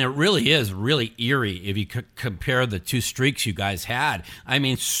about, and it really is really eerie if you could compare the two streaks you guys had. I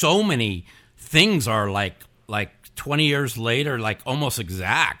mean, so many things are like 20 years later, like almost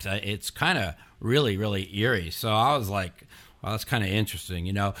exact. It's kind of really, really eerie. So I was like, well, that's kind of interesting,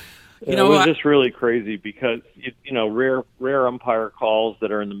 It was just really crazy because, rare umpire calls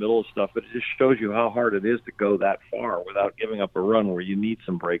that are in the middle of stuff, but it just shows you how hard it is to go that far without giving up a run where you need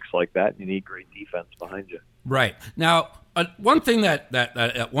some breaks like that and you need great defense behind you. Right. Now, one thing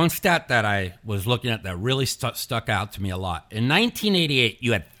that one stat that I was looking at that really stuck out to me a lot. In 1988,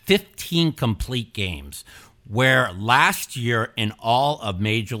 you had 15 complete games, where last year in all of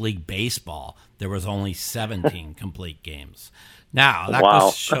Major League Baseball, there was only 17 complete games. Now, that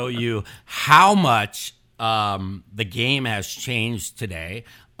goes to show you how much the game has changed today.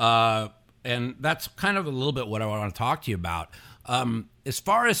 and that's kind of a little bit what I want to talk to you about. As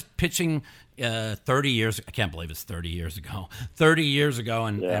far as pitching 30 years, I can't believe it's 30 years ago,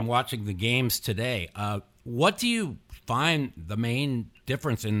 and watching the games today, what do you find the main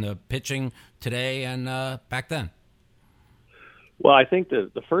difference in the pitching today and back then? Well, I think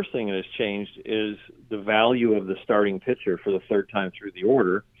the first thing that has changed is the value of the starting pitcher for the third time through the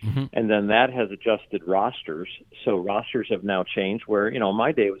order, and then that has adjusted rosters. So rosters have now changed where, in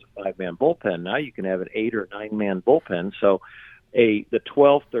my day it was a 5-man bullpen. Now you can have an 8 or 9-man bullpen. So the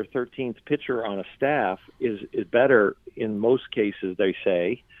 12th or 13th pitcher on a staff is better in most cases, they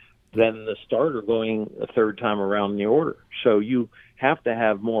say, than the starter going a third time around the order. So you have to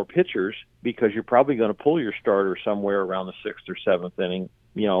have more pitchers because you're probably going to pull your starter somewhere around the 6th or 7th inning,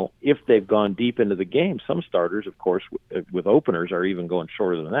 if they've gone deep into the game. Some starters, of course, with openers are even going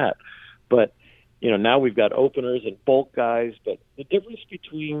shorter than that. But, now we've got openers and bulk guys. But the difference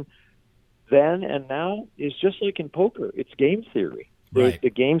between then and now is just like in poker. It's game theory. Right. The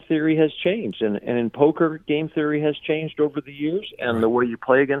game theory has changed. And in poker, game theory has changed over the years and the way you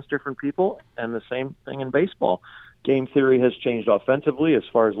play against different people, and the same thing in baseball. Game theory has changed offensively as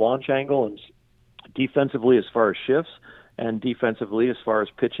far as launch angle, and defensively as far as shifts, and defensively as far as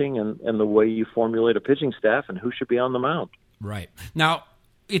pitching and the way you formulate a pitching staff and who should be on the mound. Right. Now,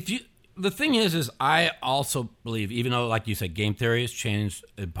 the thing is I also believe, even though, like you said, game theory has changed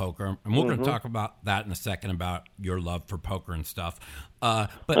in poker, and we're going to talk about that in a second, about your love for poker and stuff.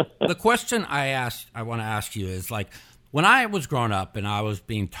 But the question I want to ask you is, like, when I was growing up and I was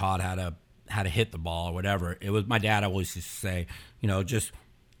being taught how to hit the ball or whatever, it was my dad always used to say, just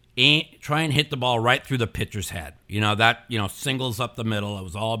try and hit the ball right through the pitcher's head. Singles up the middle. It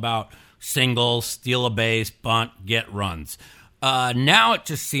was all about singles, steal a base, bunt, get runs. Now it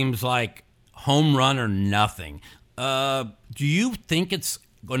just seems like home run or nothing. Do you think it's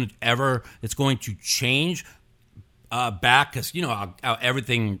going to change back? Because how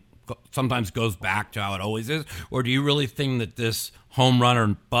everything sometimes goes back to how it always is, or do you really think that this home run or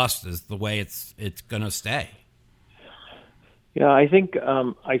bust is the way it's going to stay? Yeah, I think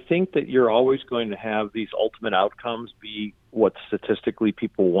that you're always going to have these ultimate outcomes be what statistically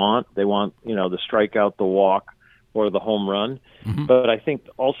people want. They want, the strikeout, the walk, or the home run. Mm-hmm. But I think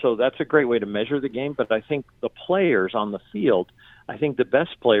also that's a great way to measure the game. But I think the players on the field, I think the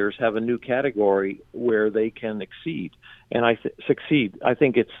best players have a new category where they can exceed and succeed. I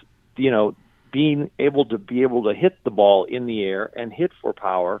think it's, being able to hit the ball in the air and hit for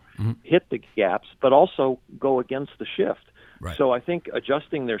power, hit the gaps, but also go against the shift. Right. So I think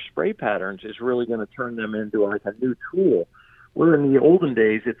adjusting their spray patterns is really going to turn them into like a new tool. Where in the olden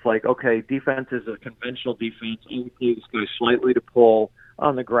days, it's like, okay, defense is a conventional defense. You play this guy slightly to pull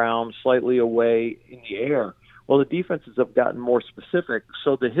on the ground, slightly away in the air. Well, the defenses have gotten more specific,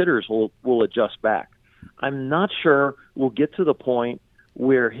 so the hitters will adjust back. I'm not sure we'll get to the point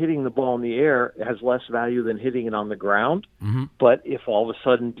where hitting the ball in the air has less value than hitting it on the ground. Mm-hmm. But if all of a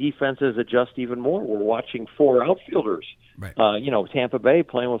sudden defenses adjust even more, we're watching 4 outfielders. Right. Tampa Bay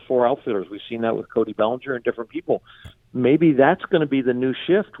playing with 4 outfielders. We've seen that with Cody Bellinger and different people. Maybe that's going to be the new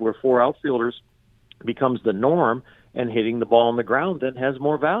shift where 4 outfielders becomes the norm, and hitting the ball on the ground then has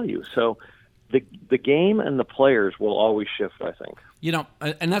more value. So the game and the players will always shift, I think.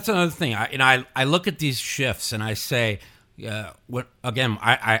 And that's another thing. I look at these shifts and I say, I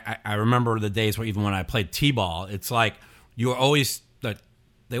remember the days where even when I played t-ball, it's like they always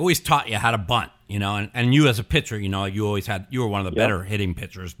taught you how to bunt, and you as a pitcher, you were one of the better hitting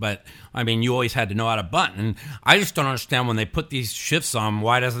pitchers, but I mean, you always had to know how to bunt. And I just don't understand when they put these shifts on,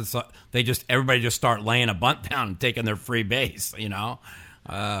 why doesn't everybody just start laying a bunt down and taking their free base,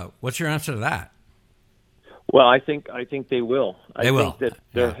 What's your answer to that? Well, I think they will. I think that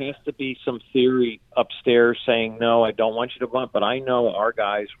there has to be some theory upstairs saying, no, I don't want you to bunt, but I know our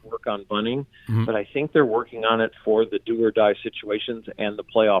guys work on bunting, but I think they're working on it for the do-or-die situations and the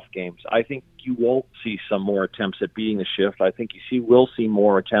playoff games. I think you will see some more attempts at beating the shift. I think we'll see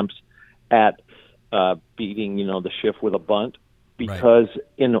more attempts at beating, the shift with a bunt. Because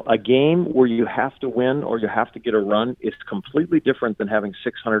in a game where you have to win or you have to get a run, it's completely different than having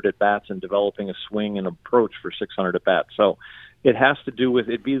 600 at-bats and developing a swing and approach for 600 at-bats. So it has to do with,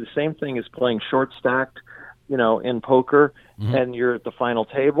 it'd be the same thing as playing short-stacked, in poker, and you're at the final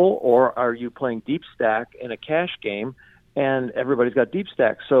table, or are you playing deep stack in a cash game and everybody's got deep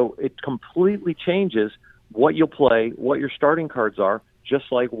stack. So it completely changes what you'll play, what your starting cards are, just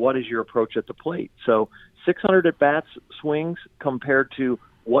like what is your approach at the plate. So 600 at-bats swings compared to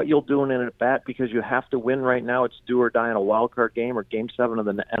what you'll do in an at-bat because you have to win right now. It's do or die in a wild card game or Game 7 of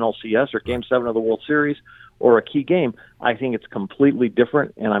the NLCS or Game 7 of the World Series or a key game. I think it's completely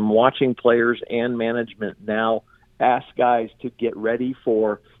different, and I'm watching players and management now ask guys to get ready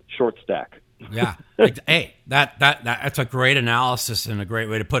for short stack. Yeah. Hey, that's a great analysis and a great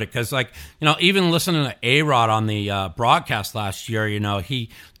way to put it. Because, even listening to A-Rod on the broadcast last year,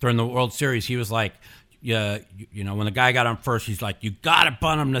 he, during the World Series, he was like, yeah, when the guy got on first, he's like, you got to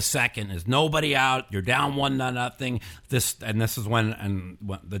bunt him to second. There's nobody out. You're down 1-0. This is when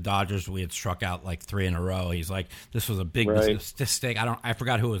the Dodgers, we had struck out like 3 in a row. He's like, this was a big mistake. I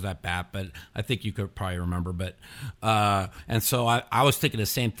forgot who was at bat, but I think you could probably remember. But and so I was thinking the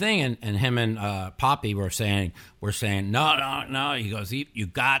same thing, and him and Poppy were saying no. He goes, you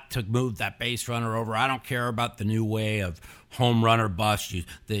got to move that base runner over. I don't care about the new way of home run or bust.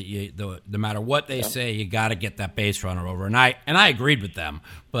 No matter what they say, you got to get that base runner over. And I agreed with them.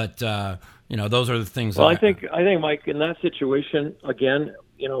 But those are the things. Well, I think Mike, in that situation, again,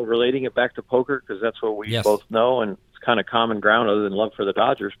 relating it back to poker because that's what we both know, and it's kind of common ground other than love for the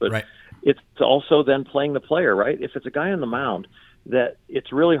Dodgers. But it's also then playing the player, right? If it's a guy on the mound that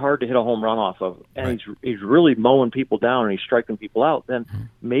it's really hard to hit a home run off of, and he's really mowing people down and he's striking people out, then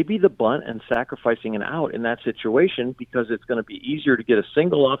maybe the bunt and sacrificing an out in that situation, because it's going to be easier to get a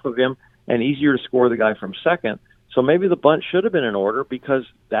single off of him and easier to score the guy from second. So maybe the bunt should have been in order because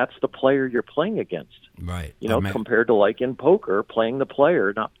that's the player you're playing against. Right. Compared to like in poker, playing the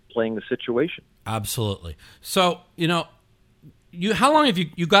player, not playing the situation. Absolutely. So, how long have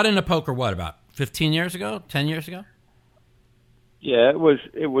you got into poker, what, about 15 years ago, 10 years ago? Yeah, it was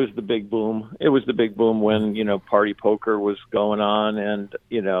the big boom. It was the big boom when, party poker was going on and,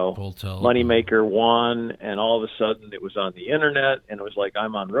 Moneymaker won, and all of a sudden it was on the internet, and it was like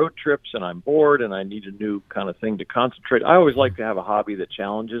I'm on road trips and I'm bored and I need a new kind of thing to concentrate. I always like to have a hobby that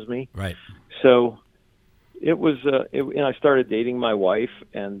challenges me. Right. So it was, and I started dating my wife,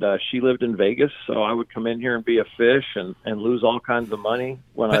 and she lived in Vegas, so I would come in here and be a fish and lose all kinds of money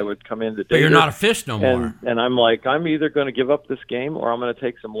I would come in to date. But you're not a fish no more. And I'm like, I'm either going to give up this game or I'm going to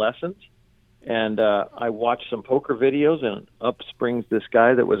take some lessons. And I watched some poker videos, and up springs this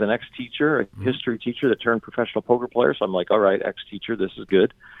guy that was an ex-teacher, a history teacher that turned professional poker player. So I'm like, all right, ex-teacher, this is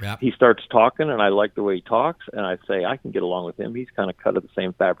good. Yep. He starts talking, and I like the way he talks, and I say, I can get along with him. He's kind of cut of the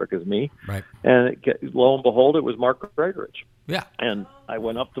same fabric as me. Right. And lo and behold, it was Mark Gregorich. Yeah. And I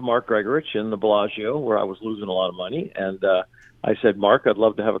went up to Mark Gregorich in the Bellagio where I was losing a lot of money, and I said, Mark, I'd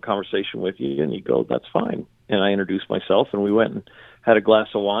love to have a conversation with you. And he goes, that's fine. And I introduced myself, and we went and had a glass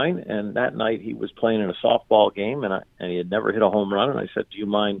of wine. And that night he was playing in a softball game, and he had never hit a home run. And I said, do you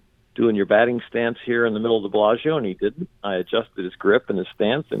mind doing your batting stance here in the middle of the Bellagio? And he didn't. I adjusted his grip and his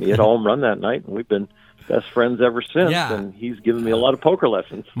stance, and he hit a home run that night. And we've been best friends ever since. Yeah. And he's given me a lot of poker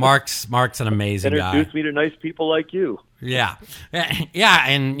lessons. Mark's an amazing guy. Introduced me to nice people like you. Yeah. Yeah.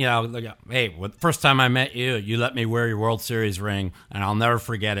 And, hey, first time I met you, you let me wear your World Series ring, and I'll never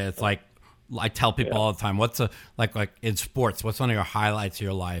forget it. It's like, I tell people all the time, what's like in sports, what's one of your highlights of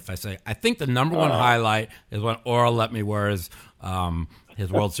your life? I say, I think the number one highlight is when Orel let me wear his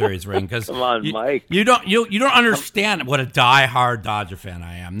World Series ring. Because come on, Mike, you don't understand what a diehard Dodger fan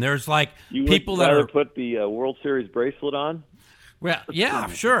I am. There's people that are put the World Series bracelet on. Well, yeah,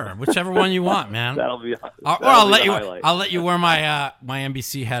 sure, whichever one you want, man. I'll let you wear my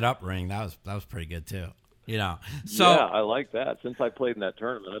NBC head up ring. That was pretty good too. So yeah, I like that. Since I played in that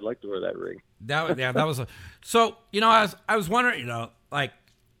tournament, I'd like to wear that ring. That was so. I was wondering, in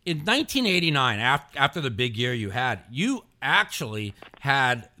 1989, after the big year you had, you actually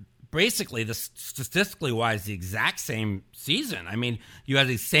had basically statistically wise the exact same season. I mean, you had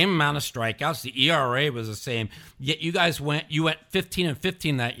the same amount of strikeouts. The ERA was the same. Yet you guys went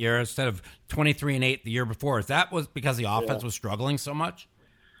 15-15 that year instead of 23-8 the year before. That was because the offense was struggling so much.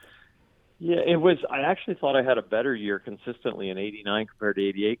 Yeah, it was. I actually thought I had a better year consistently in '89 compared to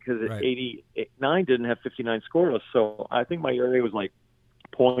 '88 because '89 didn't have 59 scoreless. So I think my ERA was like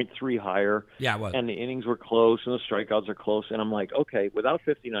 0.3 higher. Yeah, it was. And the innings were close and the strikeouts are close. And I'm like, okay, without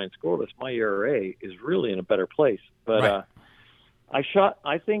 59 scoreless, my ERA is really in a better place. But I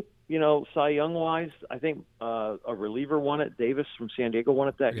think, Cy Young wise, I think a reliever won it. Davis from San Diego won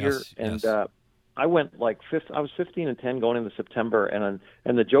it that year. And I went I was 15-10 going into September, and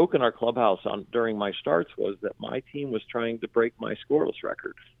the joke in our clubhouse during my starts was that my team was trying to break my scoreless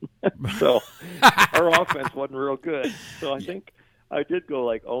record. So our offense wasn't real good. So I think I did go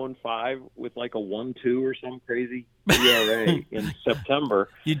 0-5 with a 1.2 or some crazy ERA in September.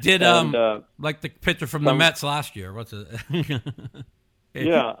 You did like the pitcher from the Mets last year. What's it?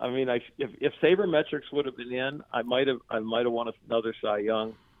 Yeah, I mean, if sabermetrics would have been in, I might have won another Cy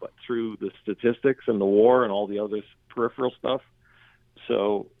Young, but through the statistics and the WAR and all the other peripheral stuff.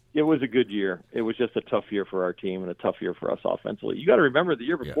 So it was a good year. It was just a tough year for our team and a tough year for us offensively. You got to remember the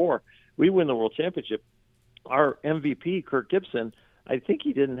year before we win the World Championship, our MVP Kirk Gibson, I think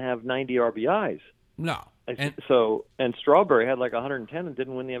he didn't have 90 RBIs. No. And Strawberry had like 110 and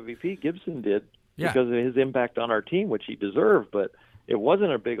didn't win the MVP. Gibson did because of his impact on our team, which he deserved, but it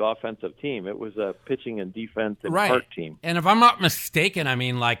wasn't a big offensive team. It was a pitching and defense and heart team. And if I'm not mistaken, I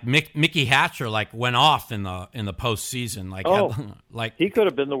mean, like Mickey Hatcher went off in the postseason. He could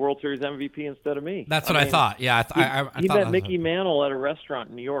have been the World Series MVP instead of me. That's what I thought. Yeah, he met Mickey Mantle at a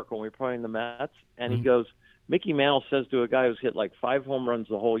restaurant in New York when we were playing the Mets, and he goes, Mickey Mantle says to a guy who's hit like 5 home runs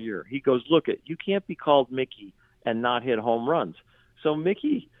the whole year, he goes, look, you can't be called Mickey and not hit home runs. So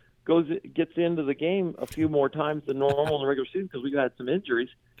Mickey gets into the game a few more times than normal in the regular season because we had some injuries,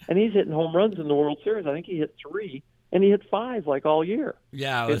 and he's hitting home runs in the World Series. I think he hit 3, and he hit 5 like all year.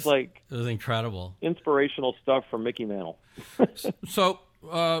 Yeah, it was incredible. Inspirational stuff from Mickey Mantle. So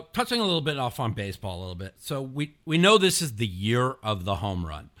touching a little bit off on baseball a little bit. So we know this is the year of the home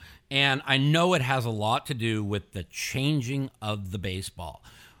run, and I know it has a lot to do with the changing of the baseball.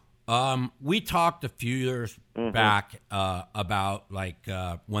 We talked a few years back about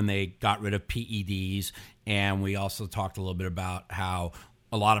when they got rid of PEDs, and we also talked a little bit about how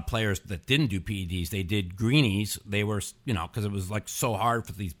a lot of players that didn't do PEDs, they did greenies. They were, because it was like so hard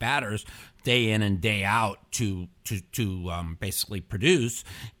for these batters day in and day out to basically produce.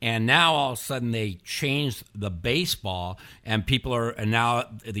 And now all of a sudden they changed the baseball, and and now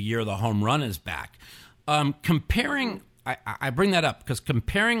the year of the home run is back. Comparing. I bring that up because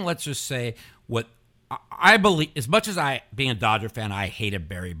comparing, let's just say, what I believe, as much as being a Dodger fan, I hated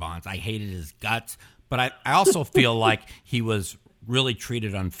Barry Bonds. I hated his guts, but I also feel like he was really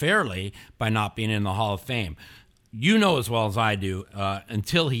treated unfairly by not being in the Hall of Fame. You know as well as I do,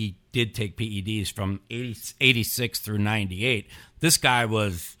 until he did take PEDs from 86 through 98, this guy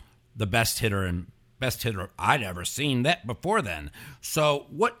was the best hitter I'd ever seen that before then. So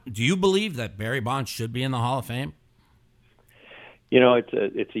what do you believe that Barry Bonds should be in the Hall of Fame?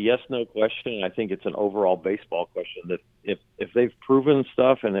 It's a yes/no question. I think it's an overall baseball question that if they've proven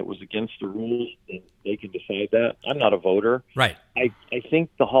stuff and it was against the rules, then they can decide that. I'm not a voter. Right. I think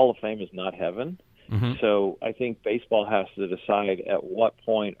the Hall of Fame is not heaven. Mm-hmm. So I think baseball has to decide at what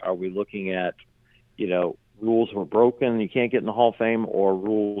point are we looking at, rules were broken, you can't get in the Hall of Fame, or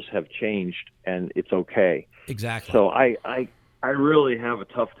rules have changed and it's okay. Exactly. So I really have a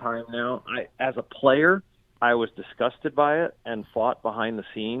tough time now. As a player, I was disgusted by it and fought behind the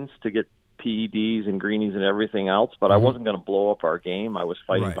scenes to get PEDs and greenies and everything else, but I wasn't going to blow up our game. I was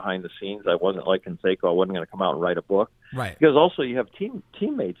fighting behind the scenes. I wasn't like Canseco. I wasn't going to come out and write a book. Right. Because also you have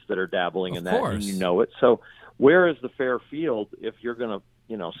teammates that are dabbling in that, and you know it. So where is the fair field if you're going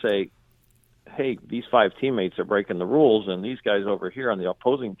to, say, hey, these 5 teammates are breaking the rules, and these guys over here on the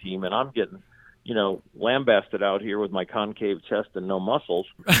opposing team, and I'm getting lambasted out here with my concave chest and no muscles.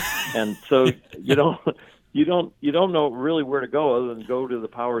 And so you don't know really where to go other than go to the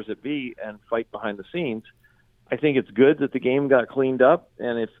powers that be and fight behind the scenes. I think it's good that the game got cleaned up,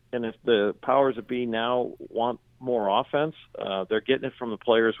 and if the powers that be now want more offense, they're getting it from the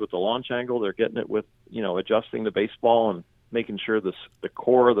players with the launch angle. They're getting it with adjusting the baseball and making sure the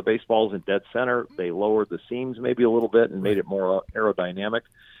core of the baseball is in dead center. They lowered the seams maybe a little bit and made it more aerodynamic.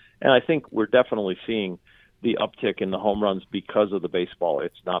 And I think we're definitely seeing the uptick in the home runs because of the baseball.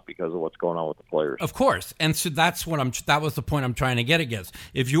 It's not because of what's going on with the players. Of course. And so that was the point I'm trying to get against.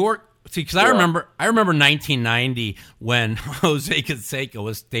 Because I remember 1990 when Jose Canseco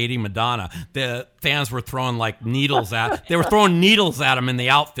was dating Madonna. The fans were throwing needles at him in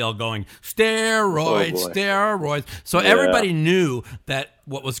the outfield, going steroids, steroids. So everybody knew that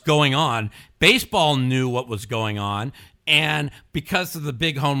what was going on. Baseball knew what was going on. And because of the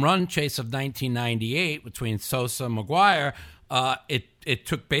big home run chase of 1998 between Sosa and McGwire, it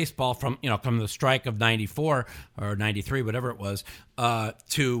took baseball from the strike of 94 or 93, whatever it was,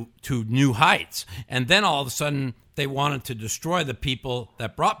 to new heights. And then all of a sudden they wanted to destroy the people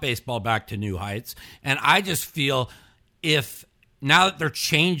that brought baseball back to new heights. And I just feel if now that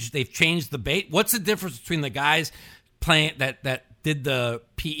they've changed the bait. What's the difference between the guys playing that did the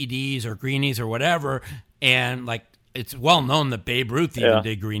PEDs or greenies or whatever, and it's well known that Babe Ruth even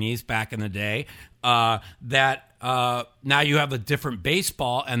did greenies back in the day. Now you have a different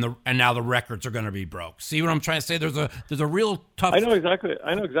baseball, and now the records are going to be broke. See what I'm trying to say? There's a real tough. I know exactly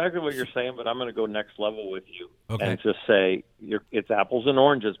what you're saying, but I'm going to go next level with you and just say it's apples and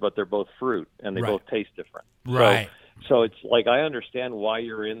oranges, but they're both fruit and they both taste different. Right. So So it's like I understand why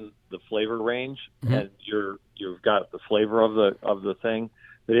you're in the flavor range and you've got the flavor of the thing,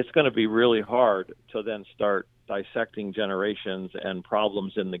 but it's going to be really hard to then start dissecting generations and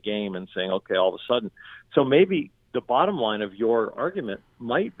problems in the game and saying, okay, all of a sudden. So maybe the bottom line of your argument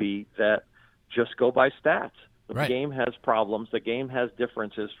might be that just go by stats. The game has problems. The game has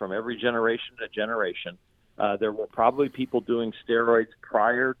differences from every generation to generation. There were probably people doing steroids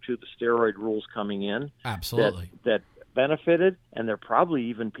prior to the steroid rules coming in. Absolutely. That benefited, and there are probably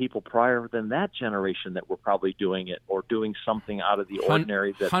even people prior than that generation that were probably doing it or doing something out of the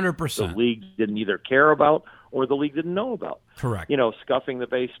ordinary that 100%. the league didn't either care about or the league didn't know about. Correct. Scuffing the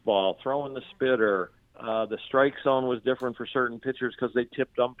baseball, throwing the spitter. The strike zone was different for certain pitchers because they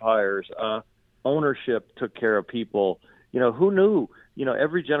tipped umpires. Ownership took care of people. Who knew?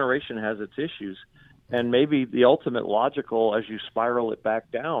 Every generation has its issues. And maybe the ultimate logical, as you spiral it back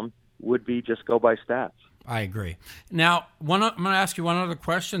down, would be just go by stats. I agree. Now, I'm going to ask you one other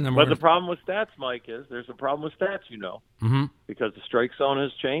question. Then but the problem with stats, Mike, is there's a problem with stats, because the strike zone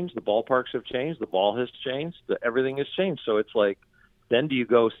has changed, the ballparks have changed, the ball has changed, everything has changed. So it's like, then do you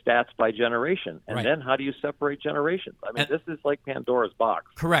go stats by generation? And then how do you separate generations? I mean, this is like Pandora's box.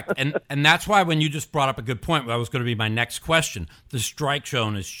 Correct. And that's why when you just brought up a good point, that was going to be my next question. The strike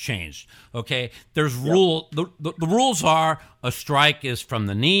zone has changed. Okay? There's rule. The rules are a strike is from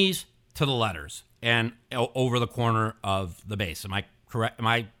the knees to the letters and over the corner of the base. Am I correct?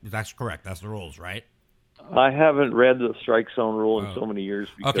 That's correct. That's the rules, right? I haven't read the strike zone rule in so many years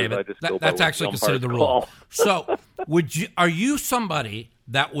because I just go by that's actually considered the rule. So, are you somebody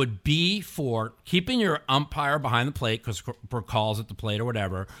that would be for keeping your umpire behind the plate because for calls at the plate or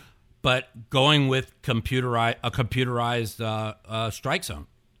whatever, but going with a computerized strike zone?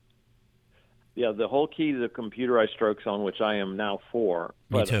 Yeah, the whole key to the computerized strike zone, which I am now for,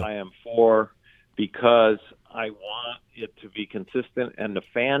 Me too. I am for because I want it to be consistent, and the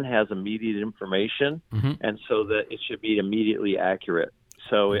fan has immediate information, and so that it should be immediately accurate.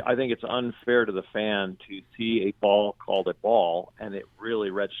 So I think it's unfair to the fan to see a ball called a ball, and it really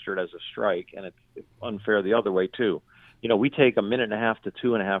registered as a strike, and it's unfair the other way, too. We take a minute and a half to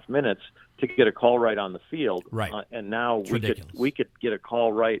 2.5 minutes to get a call right on the field, and now we could get a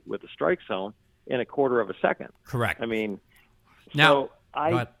call right with the strike zone in a quarter of a second. Correct. I mean, now,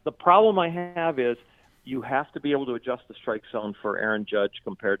 the problem I have is you have to be able to adjust the strike zone for Aaron Judge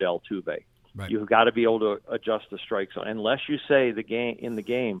compared to Altuve. Right. You've got to be able to adjust the strike zone. Unless you say in the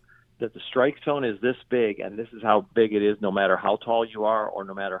game that the strike zone is this big and this is how big it is no matter how tall you are or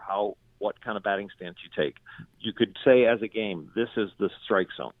no matter what kind of batting stance you take. You could say as a game, this is the strike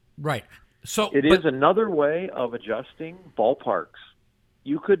zone. Right. So it is another way of adjusting ballparks.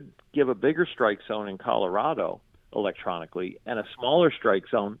 You could give a bigger strike zone in Colorado electronically and a smaller strike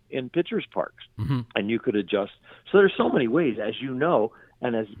zone in pitchers' parks, and you could adjust. So there's so many ways, as you know,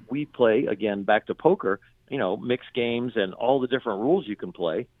 and as we play, again, back to poker, mixed games and all the different rules you can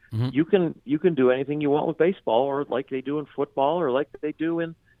play. You can do anything you want with baseball, or like they do in football, or like they do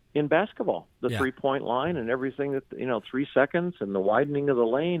in basketball, the 3-point line and everything that 3 seconds and the widening of the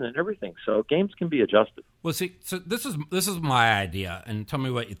lane and everything. So games can be adjusted. Well, see, so this is my idea, and tell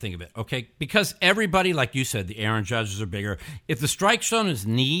me what you think of it, okay? Because everybody, like you said, the Aaron Judges are bigger. If the strike zone is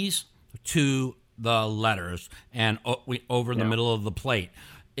knees to the letters and over the middle of the plate,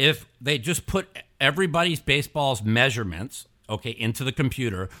 if they just put everybody's baseball's measurements, into the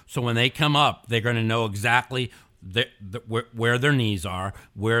computer, so when they come up, they're going to know exactly where their knees are,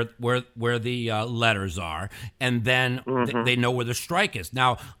 where the letters are, and then they know where the strike is.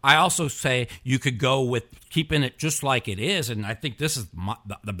 Now, I also say you could go with keeping it just like it is, and I think this is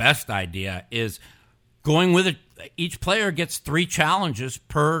the best idea, is going with it. Each player gets 3 challenges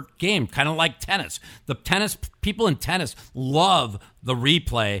per game, kind of like tennis. People in tennis love the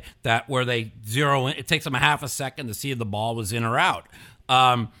replay where they zero in. It takes them a half a second to see if the ball was in or out.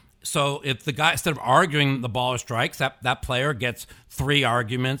 So if the guy, instead of arguing the ball or strikes, that player gets 3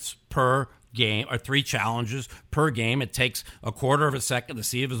 arguments per game or 3 challenges per game. It takes a quarter of a second to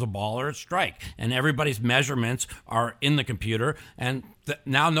see if it's a ball or a strike. And everybody's measurements are in the computer. And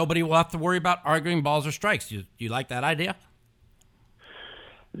now nobody will have to worry about arguing balls or strikes. Do you like that idea?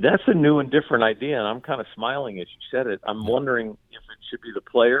 That's a new and different idea, and I'm kind of smiling as you said it. I'm wondering if it should be the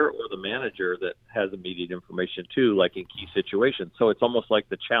player or the manager that has immediate information too, like in key situations. So it's almost like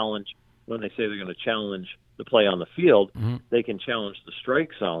the challenge when they say they're going to challenge the play on the field, they can challenge the strike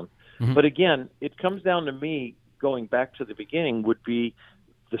zone. But again, it comes down to me, going back to the beginning, would be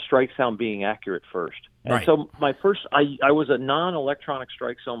the strike zone being accurate first. And right. so I was a non-electronic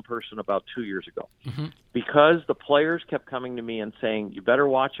strike zone person about 2 years ago because the players kept coming to me and saying, you better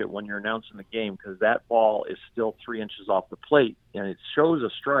watch it when you're announcing the game because that ball is still 3 inches off the plate and it shows a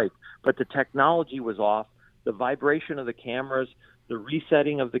strike, but the technology was off. The vibration of the cameras, the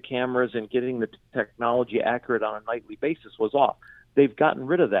resetting of the cameras and getting the technology accurate on a nightly basis was off. They've gotten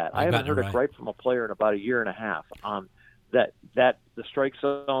rid of that. I haven't heard a gripe from a player in about a year and a half on that the strike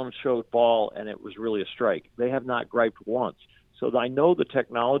zone showed ball and it was really a strike. They have not griped once. So I know the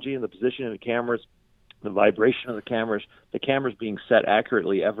technology and the position of the cameras, the vibration of the cameras being set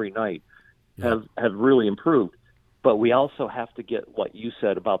accurately every night have really improved. But we also have to get what you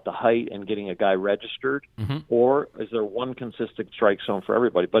said about the height and getting a guy registered, or is there one consistent strike zone for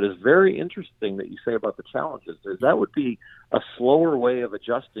everybody? But it's very interesting that you say about the challenges. That would be a slower way of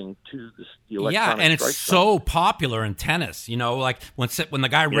adjusting to the electronic strike zone. Yeah, and it's so popular in tennis. You know, like when the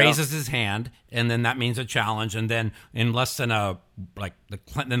guy raises his hand, and then that means a challenge, and then in less than then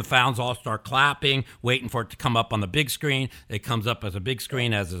the fans all start clapping, waiting for it to come up on the big screen. It comes up as a big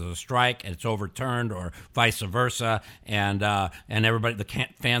screen as a strike, and it's overturned, or vice versa, and everybody, the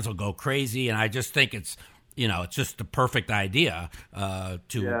fans will go crazy. And I just think it's just the perfect idea to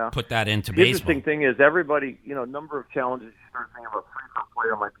put that into baseball. The interesting thing is everybody, number of challenges, you start thinking about 3 per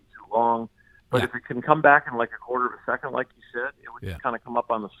player might be too long. But if it can come back in like a quarter of a second, like you said, it would just kind of come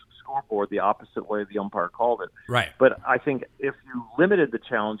up on the scoreboard the opposite way the umpire called it. Right. But I think if you limited the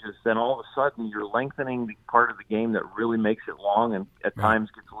challenges, then all of a sudden you're lengthening the part of the game that really makes it long and at times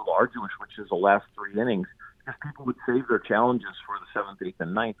gets a little arduous, which is the last 3 innings, because people would save their challenges for the 7th, 8th,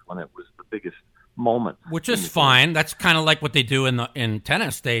 and 9th when it was the biggest moment. Which is fine. That's kind of like what they do in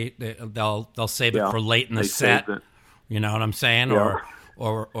tennis. They'll save it for late in the set. You know what I'm saying? Yeah.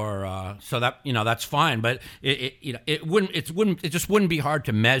 Or so that that's fine, but it just wouldn't be hard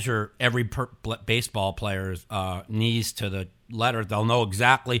to measure every baseball player's knees to the letter. They'll know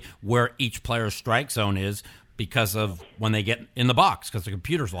exactly where each player's strike zone is because of when they get in the box, because the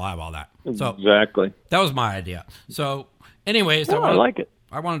computers will have all that. So exactly, that was my idea. So, anyways, I like it.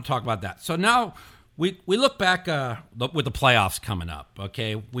 I want to talk about that. So now we look back with the playoffs coming up.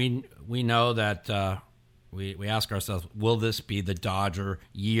 Okay, we know that. We ask ourselves, will this be the Dodger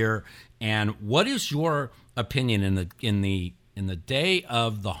year? And what is your opinion in the day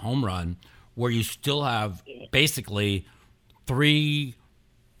of the home run, where you still have basically 3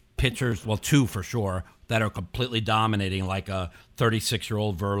 pitchers, well, 2 for sure, that are completely dominating, like a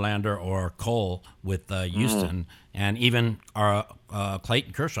 36-year-old Verlander or Cole with Houston, and even our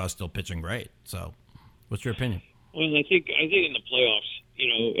Clayton Kershaw is still pitching great. So, what's your opinion? Well, I think in the playoffs,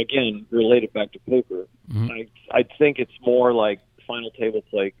 again, related back to poker, I think it's more like final table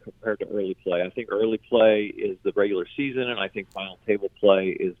play compared to early play. I think early play is the regular season, and I think final table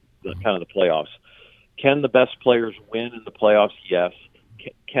play is kind of the playoffs. Can the best players win in the playoffs? Yes.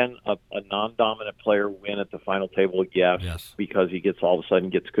 Can a non-dominant player win at the final table? Yes, because he all of a sudden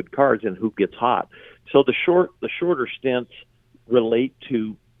gets good cards, and who gets hot. So the shorter stints relate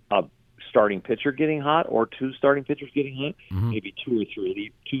to starting pitcher getting hot, or 2 starting pitchers getting hot, maybe 2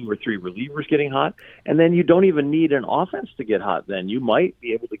 or 3 relievers getting hot, and then you don't even need an offense to get hot. Then you might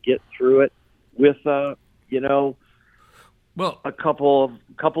be able to get through it with a couple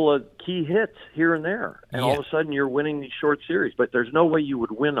of key hits here and there, and all of a sudden you're winning these short series. But there's no way you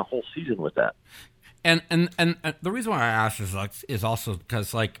would win a whole season with that. And the reason why I asked is also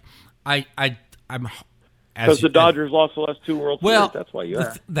because I'm. Because the Dodgers lost the last 2 World Series, that's why you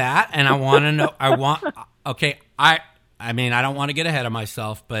asked. That, and I want to know. I mean, I don't want to get ahead of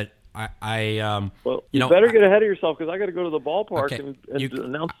myself, but you better get ahead of yourself, because I got to go to the ballpark and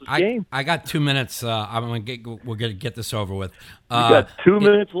announce this game. I got 2 minutes. We're going to get this over with. You got 2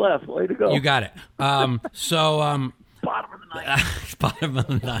 minutes left. Way to go! You got it. Bottom of the ninth. Bottom of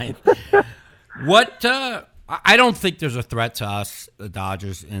the ninth. What? I don't think there's a threat to us, the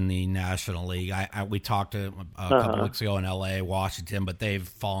Dodgers, in the National League. We talked a couple weeks ago in L.A., Washington, but they've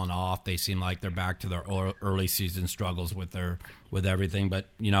fallen off. They seem like they're back to their early season struggles with everything. But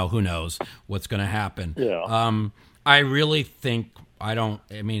who knows what's going to happen? Yeah. I really think I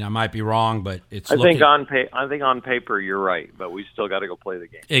might be wrong, but it's. I think on paper you're right, but we still got to go play the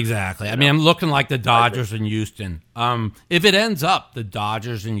game. Exactly. I mean, I'm looking like the Dodgers in Houston. If it ends up the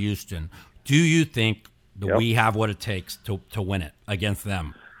Dodgers in Houston, do you think we have what it takes to win it against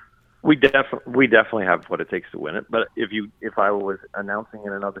them? We definitely have what it takes to win it. But if I was announcing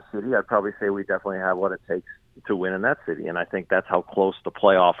in another city, I'd probably say we definitely have what it takes to win in that city. And I think that's how close the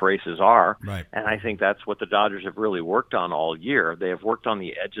playoff races are. Right. And I think that's what the Dodgers have really worked on all year. They have worked on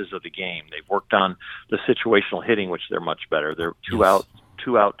the edges of the game. They've worked on the situational hitting, which they're much better. They're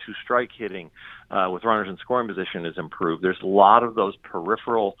 2-out, 2-strike hitting with runners in scoring position is improved. There's a lot of those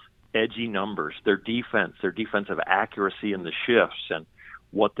peripheral edgy numbers, their defensive accuracy in the shifts and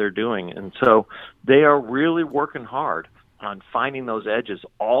what they're doing. And so they are really working hard on finding those edges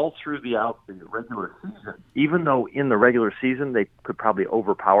all throughout the regular season. Even though in the regular season they could probably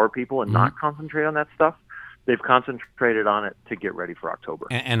overpower people and not concentrate on that stuff, they've concentrated on it to get ready for October.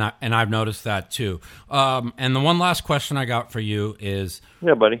 And I've noticed that too. And the one last question I got for you is,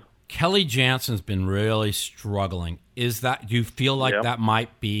 yeah, buddy. Kelly Jansen's been really struggling. Do you feel like that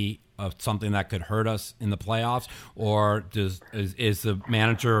might be something that could hurt us in the playoffs, or is the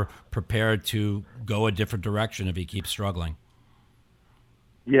manager prepared to go a different direction if he keeps struggling?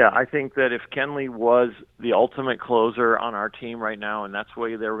 Yeah, I think that if Kenley was the ultimate closer on our team right now, and that's the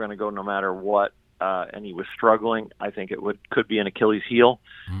way they were going to go no matter what, and he was struggling, I think it could be an Achilles heel.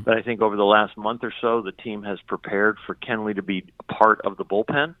 Mm-hmm. But I think over the last month or so, the team has prepared for Kenley to be a part of the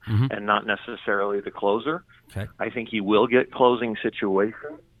bullpen and not necessarily the closer. Okay. I think he will get closing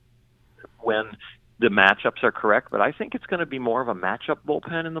situations when the matchups are correct, but I think it's going to be more of a matchup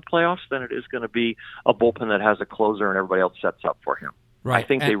bullpen in the playoffs than it is going to be a bullpen that has a closer and everybody else sets up for him. Right. I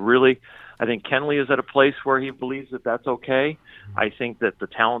think I think Kenley is at a place where he believes that that's okay. I think that the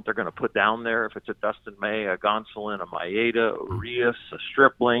talent they're going to put down there, if it's a Dustin May, a Gonsolin, a Maeda, Urias, a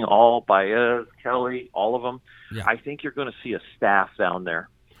Stripling, all Baez, Kelly, all of them, I think you're going to see a staff down there.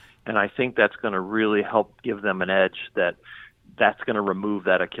 And I think that's going to really help give them an edge that's going to remove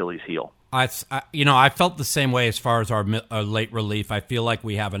that Achilles heel. I felt the same way as far as our late relief. I feel like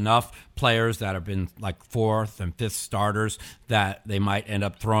we have enough players that have been like fourth and fifth starters that they might end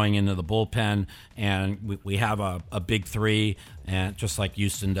up throwing into the bullpen, and we have a big three, and just like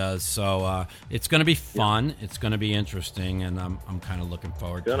Houston does. So it's going to be fun. It's going to be interesting, and I'm kind of looking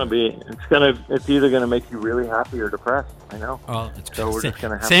forward to it. It's either going to make you really happy or depressed. I know. Oh, so we're just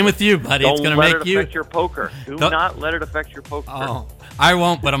going to have same with you, buddy. It's going to make you. Don't let it affect your poker. Do not let it affect your poker. Oh, I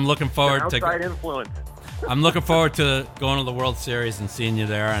won't, but I'm looking forward outside influence. I'm looking forward to going to the World Series and seeing you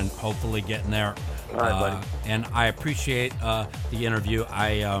there, and hopefully getting there. All right, buddy. And I appreciate the interview.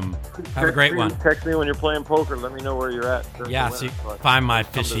 Have a great one. Text me when you're playing poker. Let me know where you're at. Find my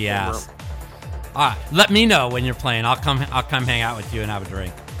fishy ass. Let me know when you're playing. I'll come hang out with you and have a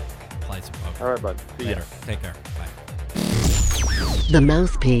drink. Play some poker. All right, bud. See you later. Take care. Bye. The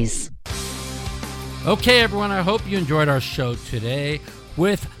Mouthpiece. Okay, everyone. I hope you enjoyed our show today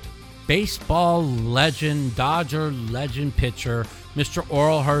with baseball legend, Dodger legend pitcher, Mr.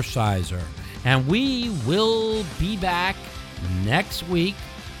 Orel Hershiser. And we will be back next week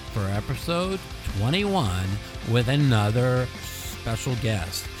for episode 21 with another special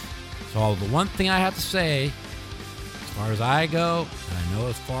guest. So the one thing I have to say, as far as I go, and I know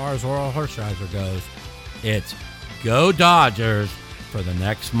as far as Orel Hershiser goes, it's go Dodgers for the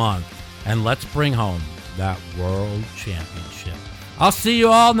next month. And let's bring home that World Championship. I'll see you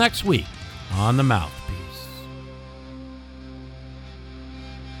all next week on The Mouthpiece.